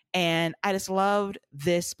that. And I just loved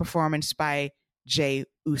this performance by Jey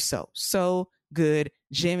Uso. So good.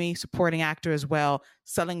 Jimmy, supporting actor as well,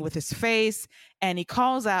 selling with his face. And he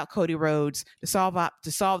calls out Cody Rhodes to solve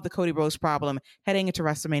the Cody Rhodes problem heading into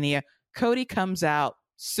WrestleMania. Cody comes out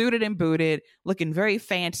suited and booted, looking very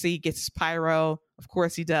fancy, gets his pyro. Of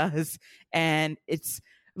course he does. And it's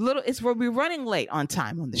where we're running late on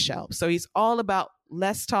time on the show. So he's all about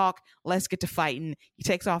let's talk, let's get to fighting. He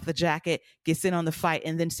takes off the jacket, gets in on the fight,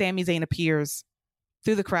 and then Sami Zayn appears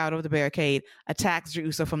through the crowd over the barricade, attacks Jey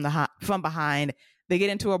Uso from behind. They get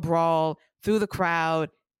into a brawl through the crowd.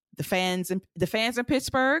 The fans in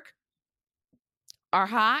Pittsburgh are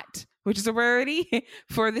hot, which is a rarity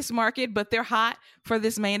for this market, but they're hot for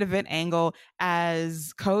this main event angle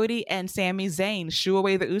as Cody and Sami Zayn shoo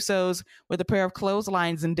away the Usos with a pair of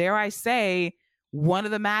clotheslines. And dare I say, one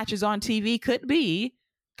of the matches on TV could be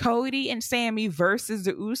Cody and Sami versus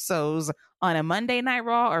the Usos on a Monday Night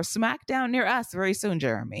Raw or SmackDown near us very soon,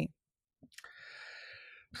 Jeremy.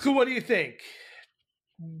 So what do you think?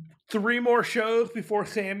 3 more shows before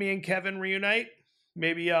Sami and Kevin reunite?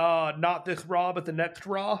 Maybe not this Raw, but the next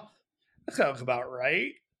Raw? That sounds about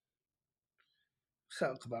right.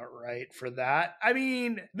 Sounds about right for that. I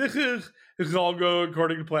mean, this is all going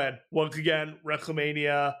according to plan. Once again,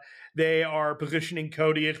 WrestleMania, they are positioning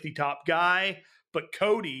Cody as the top guy, but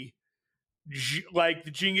Cody, like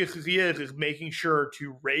the genius as he is making sure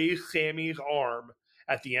to raise Sami's arm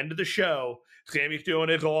at the end of the show. Sami's doing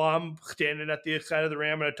his I'm standing at the side of the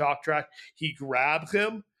ram in a talk track. He grabs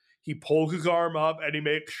him, he pulls his arm up, and he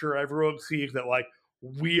makes sure everyone sees that, like,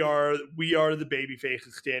 we are the baby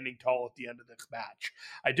faces standing tall at the end of this match.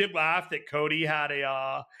 I did laugh that Cody had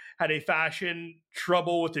a fashion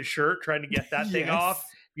trouble with his shirt trying to get that thing off.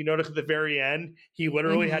 You notice at the very end, he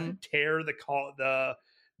literally had to tear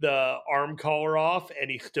the arm collar off, and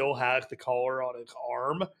he still has the collar on his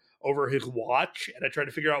arm over his watch. And I tried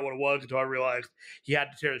to figure out what it was until I realized he had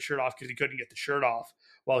to tear the shirt off because he couldn't get the shirt off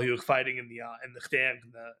while he was fighting in the stand,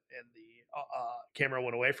 and the camera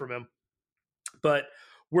went away from him. But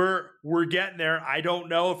we're getting there. I don't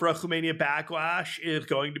know if WrestleMania Backlash is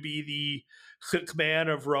going to be the 6-man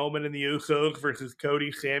of Roman and the Usos versus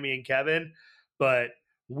Cody, Sami, and Kevin, but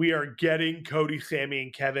we are getting Cody, Sami,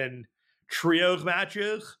 and Kevin trios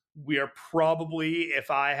matches. We are probably, if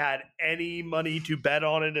I had any money to bet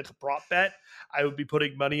on it as a prop bet, I would be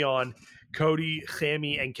putting money on Cody,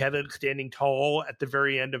 Sami, and Kevin standing tall at the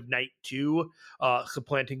very end of night 2,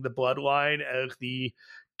 supplanting the Bloodline as the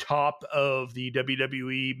top of the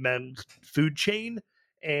WWE men's food chain.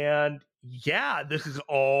 And yeah, this is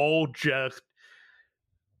all just,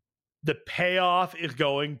 the payoff is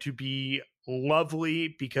going to be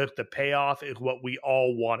lovely because the payoff is what we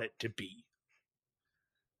all want it to be.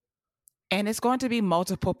 And it's going to be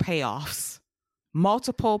multiple payoffs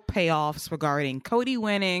regarding Cody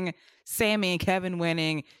winning, Sami and Kevin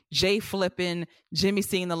winning, Jey flipping, Jimmy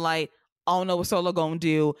seeing the light. I don't know what Solo gonna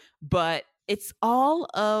do, but it's all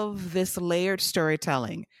of this layered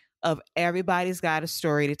storytelling of everybody's got a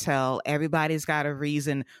story to tell. Everybody's got a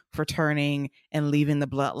reason for turning and leaving the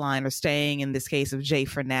bloodline or staying, in this case of Jey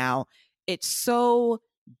for now. It's so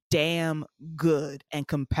damn good and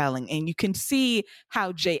compelling. And you can see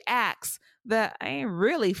how Jey acts that I ain't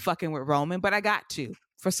really fucking with Roman, but I got to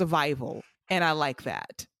for survival. And I like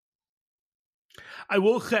that. I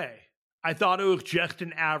will say, I thought it was just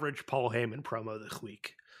an average Paul Heyman promo this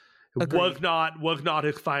week. It was not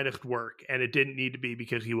his finest work, and it didn't need to be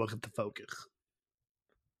because he wasn't the focus.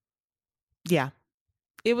 Yeah.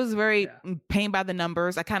 It was very pain by the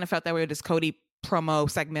numbers. I kind of felt that way with this Cody promo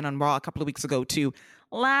segment on Raw a couple of weeks ago too.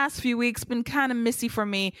 Last few weeks been kind of missy for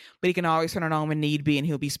me, but he can always turn it on when need be, and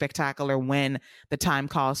he'll be spectacular when the time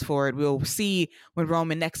calls for it. We'll see when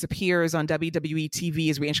Roman next appears on WWE TV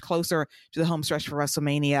as we inch closer to the home stretch for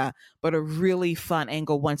WrestleMania. But a really fun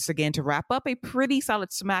angle once again to wrap up a pretty solid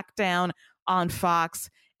SmackDown on Fox.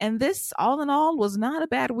 And this, all in all, was not a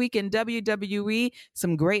bad week in WWE.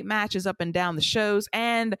 Some great matches up and down the shows,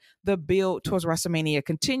 and the build towards WrestleMania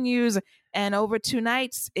continues. And over 2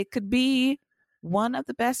 nights, it could be one of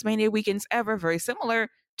the best Mania weekends ever, very similar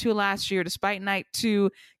 2 last year, despite night 2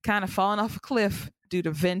 kind of falling off a cliff due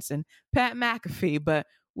to Vince and Pat McAfee. But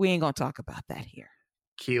we ain't going to talk about that here.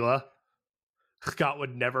 Keela, Scott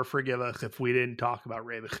would never forgive us if we didn't talk about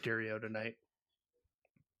Rey Mysterio tonight.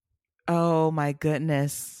 Oh, my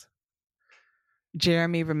goodness.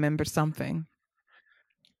 Jeremy remembered something.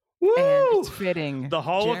 Woo! And it's fitting. The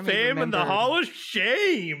Hall Jeremy of Fame and the Hall of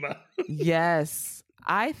Shame. Yes.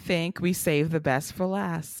 I think we save the best for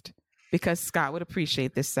last because Scott would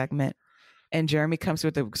appreciate this segment. And Jeremy comes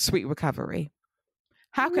with a sweet recovery.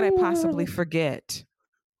 How could I possibly forget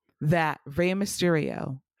that Rey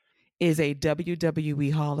Mysterio is a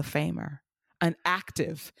WWE Hall of Famer, an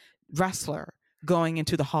active wrestler going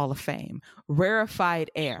into the Hall of Fame, rarefied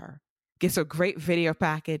air, gets a great video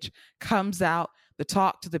package, comes out to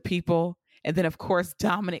talk to the people. And then, of course,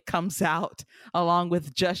 Dominic comes out along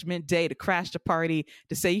with Judgment Day to crash the party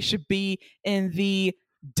to say you should be in the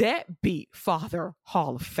Deadbeat Father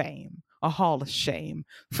Hall of Fame, a Hall of Shame,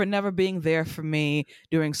 for never being there for me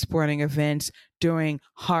during sporting events, during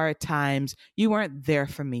hard times. You weren't there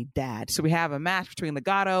for me, Dad. So we have a match between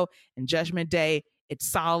Legado and Judgment Day. It's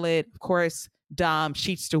solid. Of course, Dom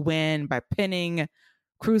cheats to win by pinning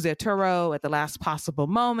Cruz del Toro at the last possible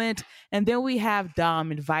moment. And then we have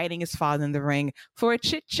Dom inviting his father in the ring for a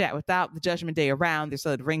chit chat without the Judgment Day around. They're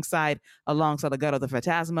still at ringside alongside Legado the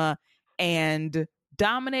Fantasma. And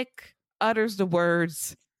Dominic utters the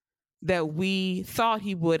words that we thought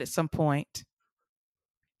he would at some point.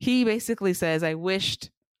 He basically says, I wished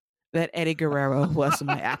that Eddie Guerrero was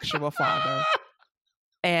my actual father.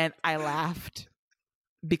 And I laughed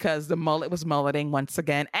because the mullet was mulleting once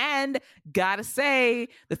again. And gotta say,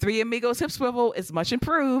 the Three Amigos hip swivel is much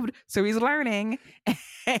improved, so he's learning.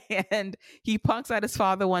 And he punks out his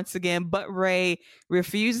father once again, but Rey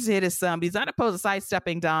refuses to hit his son. But he's not opposed to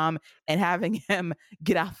sidestepping Dom and having him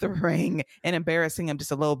get out the ring and embarrassing him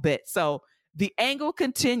just a little bit. So the angle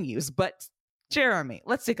continues. But Jeremy,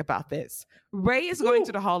 let's think about this. Rey is going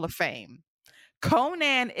to the Hall of Fame.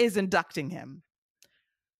 Conan is inducting him.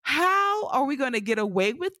 How are we going to get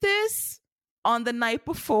away with this on the night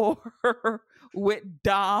before with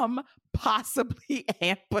Dom possibly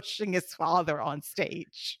ambushing his father on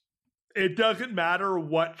stage? It doesn't matter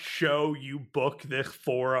what show you book this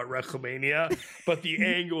for at WrestleMania, but the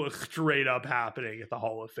angle is straight up happening at the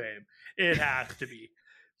Hall of Fame. It has to be.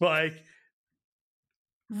 Like,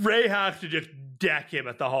 Rey has to just deck him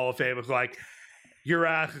at the Hall of Fame. It's like, your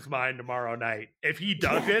ass is mine tomorrow night. If he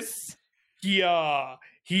doesn't, he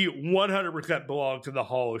 100% belongs in the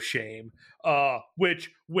Hall of Shame,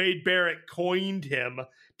 which Wade Barrett coined him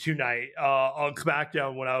tonight on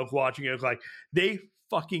SmackDown when I was watching it. It was like, they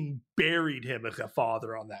fucking buried him as a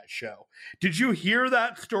father on that show. Did you hear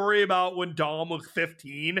that story about when Dom was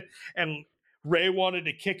 15 and Rey wanted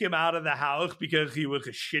to kick him out of the house because he was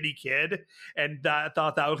a shitty kid and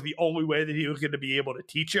thought that was the only way that he was going to be able to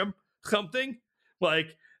teach him something?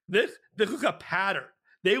 Like, this is a pattern.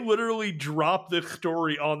 They literally dropped this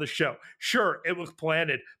story on the show. Sure, it was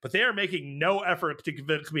planted, but they are making no effort to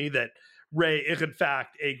convince me that Rey is, in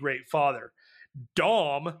fact, a great father.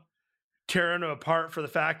 Dom tearing him apart for the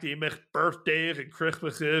fact that he missed birthdays and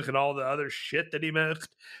Christmases and all the other shit that he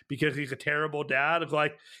missed because he's a terrible dad. It's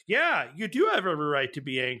like, yeah, you do have every right to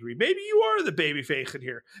be angry. Maybe you are the babyface in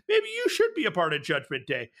here. Maybe you should be a part of Judgment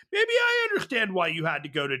Day. Maybe I understand why you had to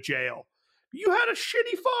go to jail. You had a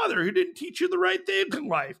shitty father who didn't teach you the right things in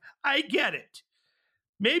life. I get it.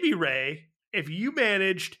 Maybe, Rey, if you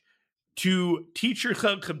managed to teach your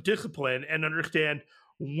son some discipline and understand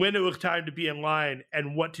when it was time to be in line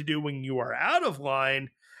and what to do when you are out of line,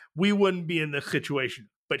 we wouldn't be in this situation.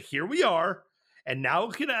 But here we are, and now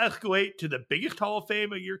it's going to escalate to the biggest Hall of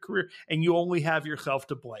Fame of your career, and you only have yourself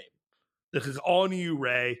to blame. This is on you,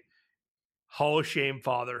 Rey. Hall of Shame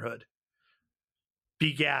fatherhood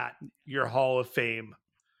begat your Hall of Fame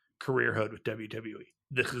careerhood with WWE.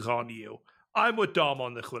 This is on you. I'm with Dom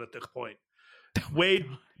on this one at this point. Wade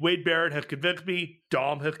Barrett has convinced me.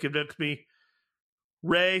 Dom has convinced me.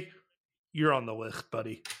 Rey, you're on the list,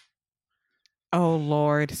 buddy. Oh,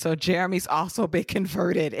 Lord. So Jeremy's also been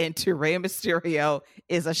converted into Rey Mysterio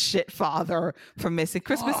is a shit father for missing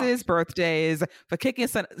Christmases, birthdays,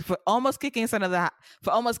 for almost kicking his son out of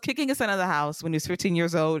the house when he was 15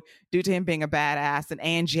 years old due to him being a badass, and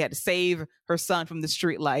Angie had to save her son from the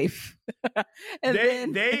street life.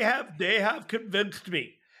 And they have convinced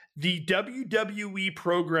me. The WWE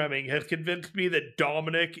programming has convinced me that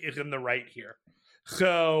Dominic is in the right here.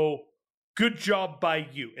 So good job by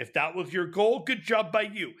you. If that was your goal, good job by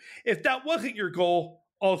you. If that wasn't your goal,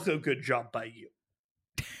 also good job by you.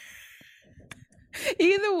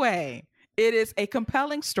 Either way, it is a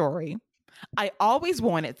compelling story. I always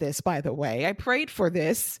wanted this, by the way. I prayed for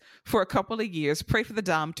this for a couple of years, prayed for the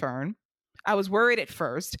Dom turn. I was worried at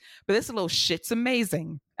first, but this little shit's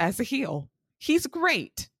amazing as a heel. He's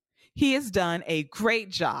great. He has done a great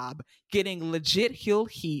job getting legit heel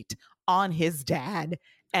heat on his dad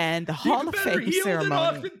and the Hall of Fame ceremony.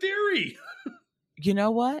 Austin Theory. You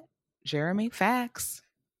know what, Jeremy? Facts.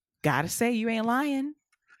 Gotta say, you ain't lying.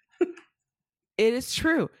 It is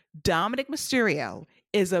true. Dominic Mysterio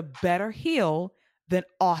is a better heel than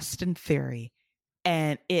Austin Theory,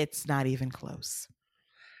 and it's not even close.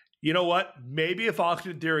 You know what? Maybe if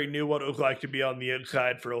Austin Theory knew what it was like to be on the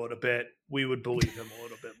inside for a little bit, we would believe him a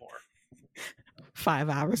little bit more. 5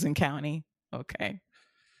 hours and counting. Okay.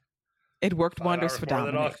 It worked wonders for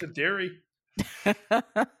Dominic. More than Austin Theory.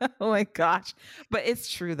 Oh my gosh. But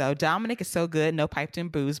it's true though. Dominic is so good. No piped in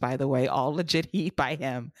booze, by the way. All legit heat by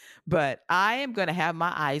him. But I am going to have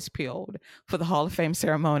my eyes peeled for the Hall of Fame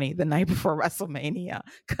ceremony the night before WrestleMania.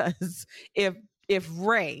 Because if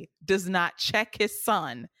Ray does not check his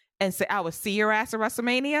son and say, I will see your ass at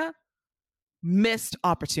WrestleMania, missed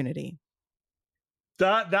opportunity.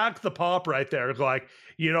 That's the pop right there. It's like,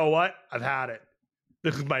 you know what? I've had it.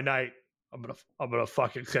 This is my night. I'm gonna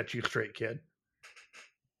fucking set you straight, kid.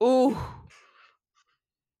 Ooh.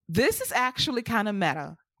 This is actually kind of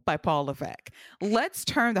meta by Paul Levesque. Let's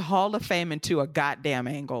turn the Hall of Fame into a goddamn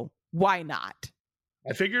angle. Why not?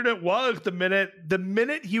 I figured it was the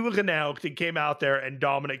minute he was announced and came out there and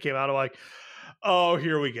Dominic came out, I'm like, oh,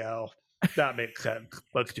 here we go. That makes sense.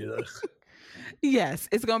 Let's do this. Yes,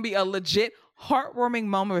 it's going to be a legit heartwarming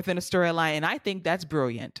moment within a storyline, and I think that's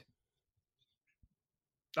brilliant.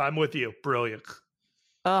 I'm with you. Brilliant.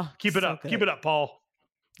 Keep it up. Good. Keep it up, Paul.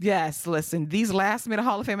 Yes, listen, these last minute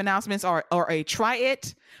Hall of Fame announcements are a try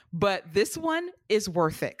it, but this one is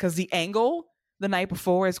worth it because the angle the night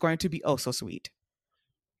before is going to be oh so sweet.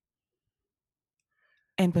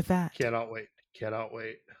 And with that, Cannot wait.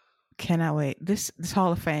 This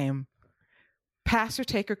Hall of Fame, Pastor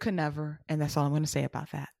Taker could never, and that's all I'm going to say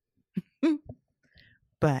about that.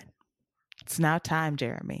 But it's now time,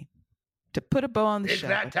 Jeremy, to put a bow on the show. It's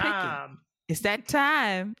that time.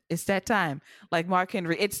 It's that time. Like Mark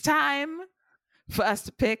Henry, it's time for us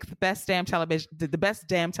to pick the best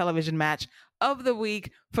damn television match of the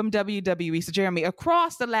week from WWE. So Jeremy,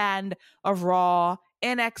 across the land of Raw,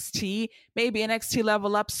 NXT, maybe NXT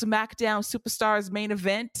Level Up, SmackDown Superstars main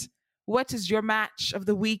event, what is your match of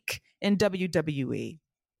the week in WWE?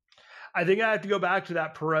 I think I have to go back to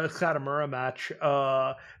that Perez Satomura match.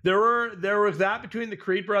 There was that between the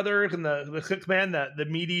Creed brothers and the six man, the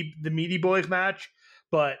meaty boys match,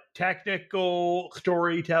 but technical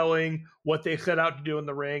storytelling, what they set out to do in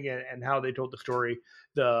the ring, and how they told the story.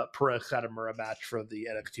 The Perez Satomura match for the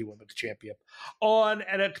NXT Women's Champion on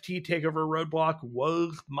NXT Takeover Roadblock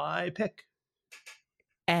was my pick.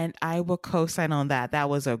 And I will co-sign on that. That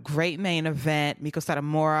was a great main event. Miko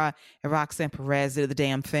Satomura and Roxanne Perez did the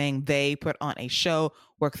damn thing. They put on a show,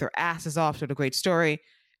 worked their asses off, told a great story.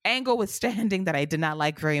 Angle withstanding that I did not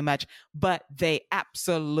like very much, but they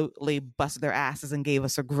absolutely busted their asses and gave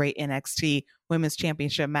us a great NXT Women's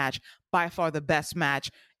Championship match. By far the best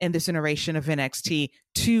match in this iteration of NXT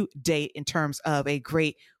to date in terms of a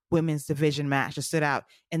great women's division match that stood out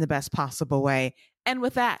in the best possible way. And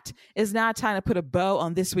with that, it's now time to put a bow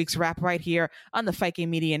on this week's wrap right here on the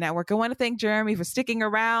Viking Media Network. I want to thank Jeremy for sticking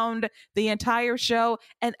around the entire show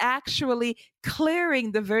and actually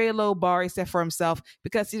clearing the very low bar he set for himself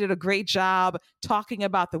because he did a great job talking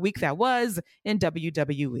about the week that was in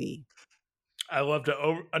WWE. I love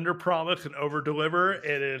to under-promise and over-deliver.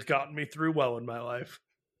 It has gotten me through well in my life.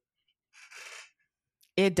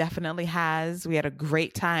 It definitely has. We had a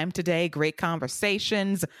great time today, great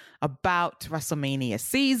conversations about WrestleMania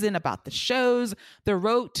season, about the shows. The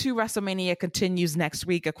road to WrestleMania continues next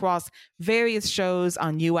week across various shows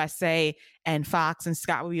on USA and Fox, and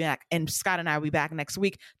Scott will be back, and Scott and I will be back next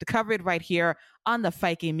week to cover it right here on the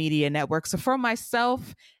Viking Media Network. So for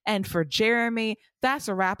myself and for Jeremy, that's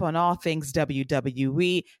a wrap on all things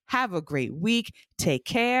WWE. Have a great week. Take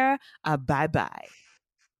care. Bye-bye.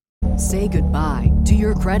 Say goodbye to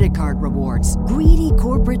your credit card rewards. Greedy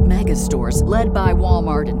corporate mega stores, led by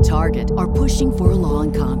Walmart and Target, are pushing for a law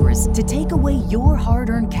in Congress to take away your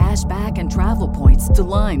hard-earned cash back and travel points to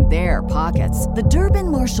line their pockets. The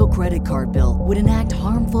Durbin-Marshall credit card bill would enact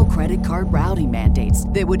harmful credit card routing mandates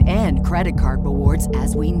that would end credit card rewards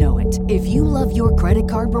as we know it. If you love your credit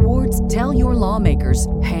card rewards, tell your lawmakers,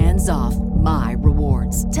 hands off my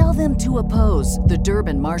rewards. Tell them to oppose the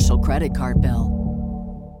Durbin-Marshall credit card bill.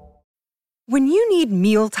 When you need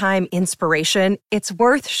mealtime inspiration, it's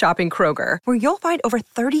worth shopping Kroger, where you'll find over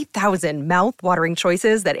 30,000 mouth-watering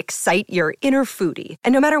choices that excite your inner foodie.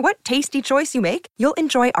 And no matter what tasty choice you make, you'll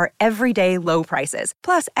enjoy our everyday low prices,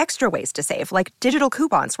 plus extra ways to save, like digital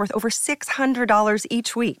coupons worth over $600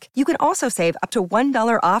 each week. You can also save up to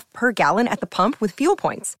 $1 off per gallon at the pump with fuel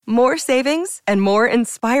points. More savings and more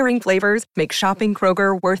inspiring flavors make shopping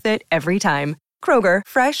Kroger worth it every time. Kroger,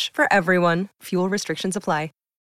 fresh for everyone. Fuel restrictions apply.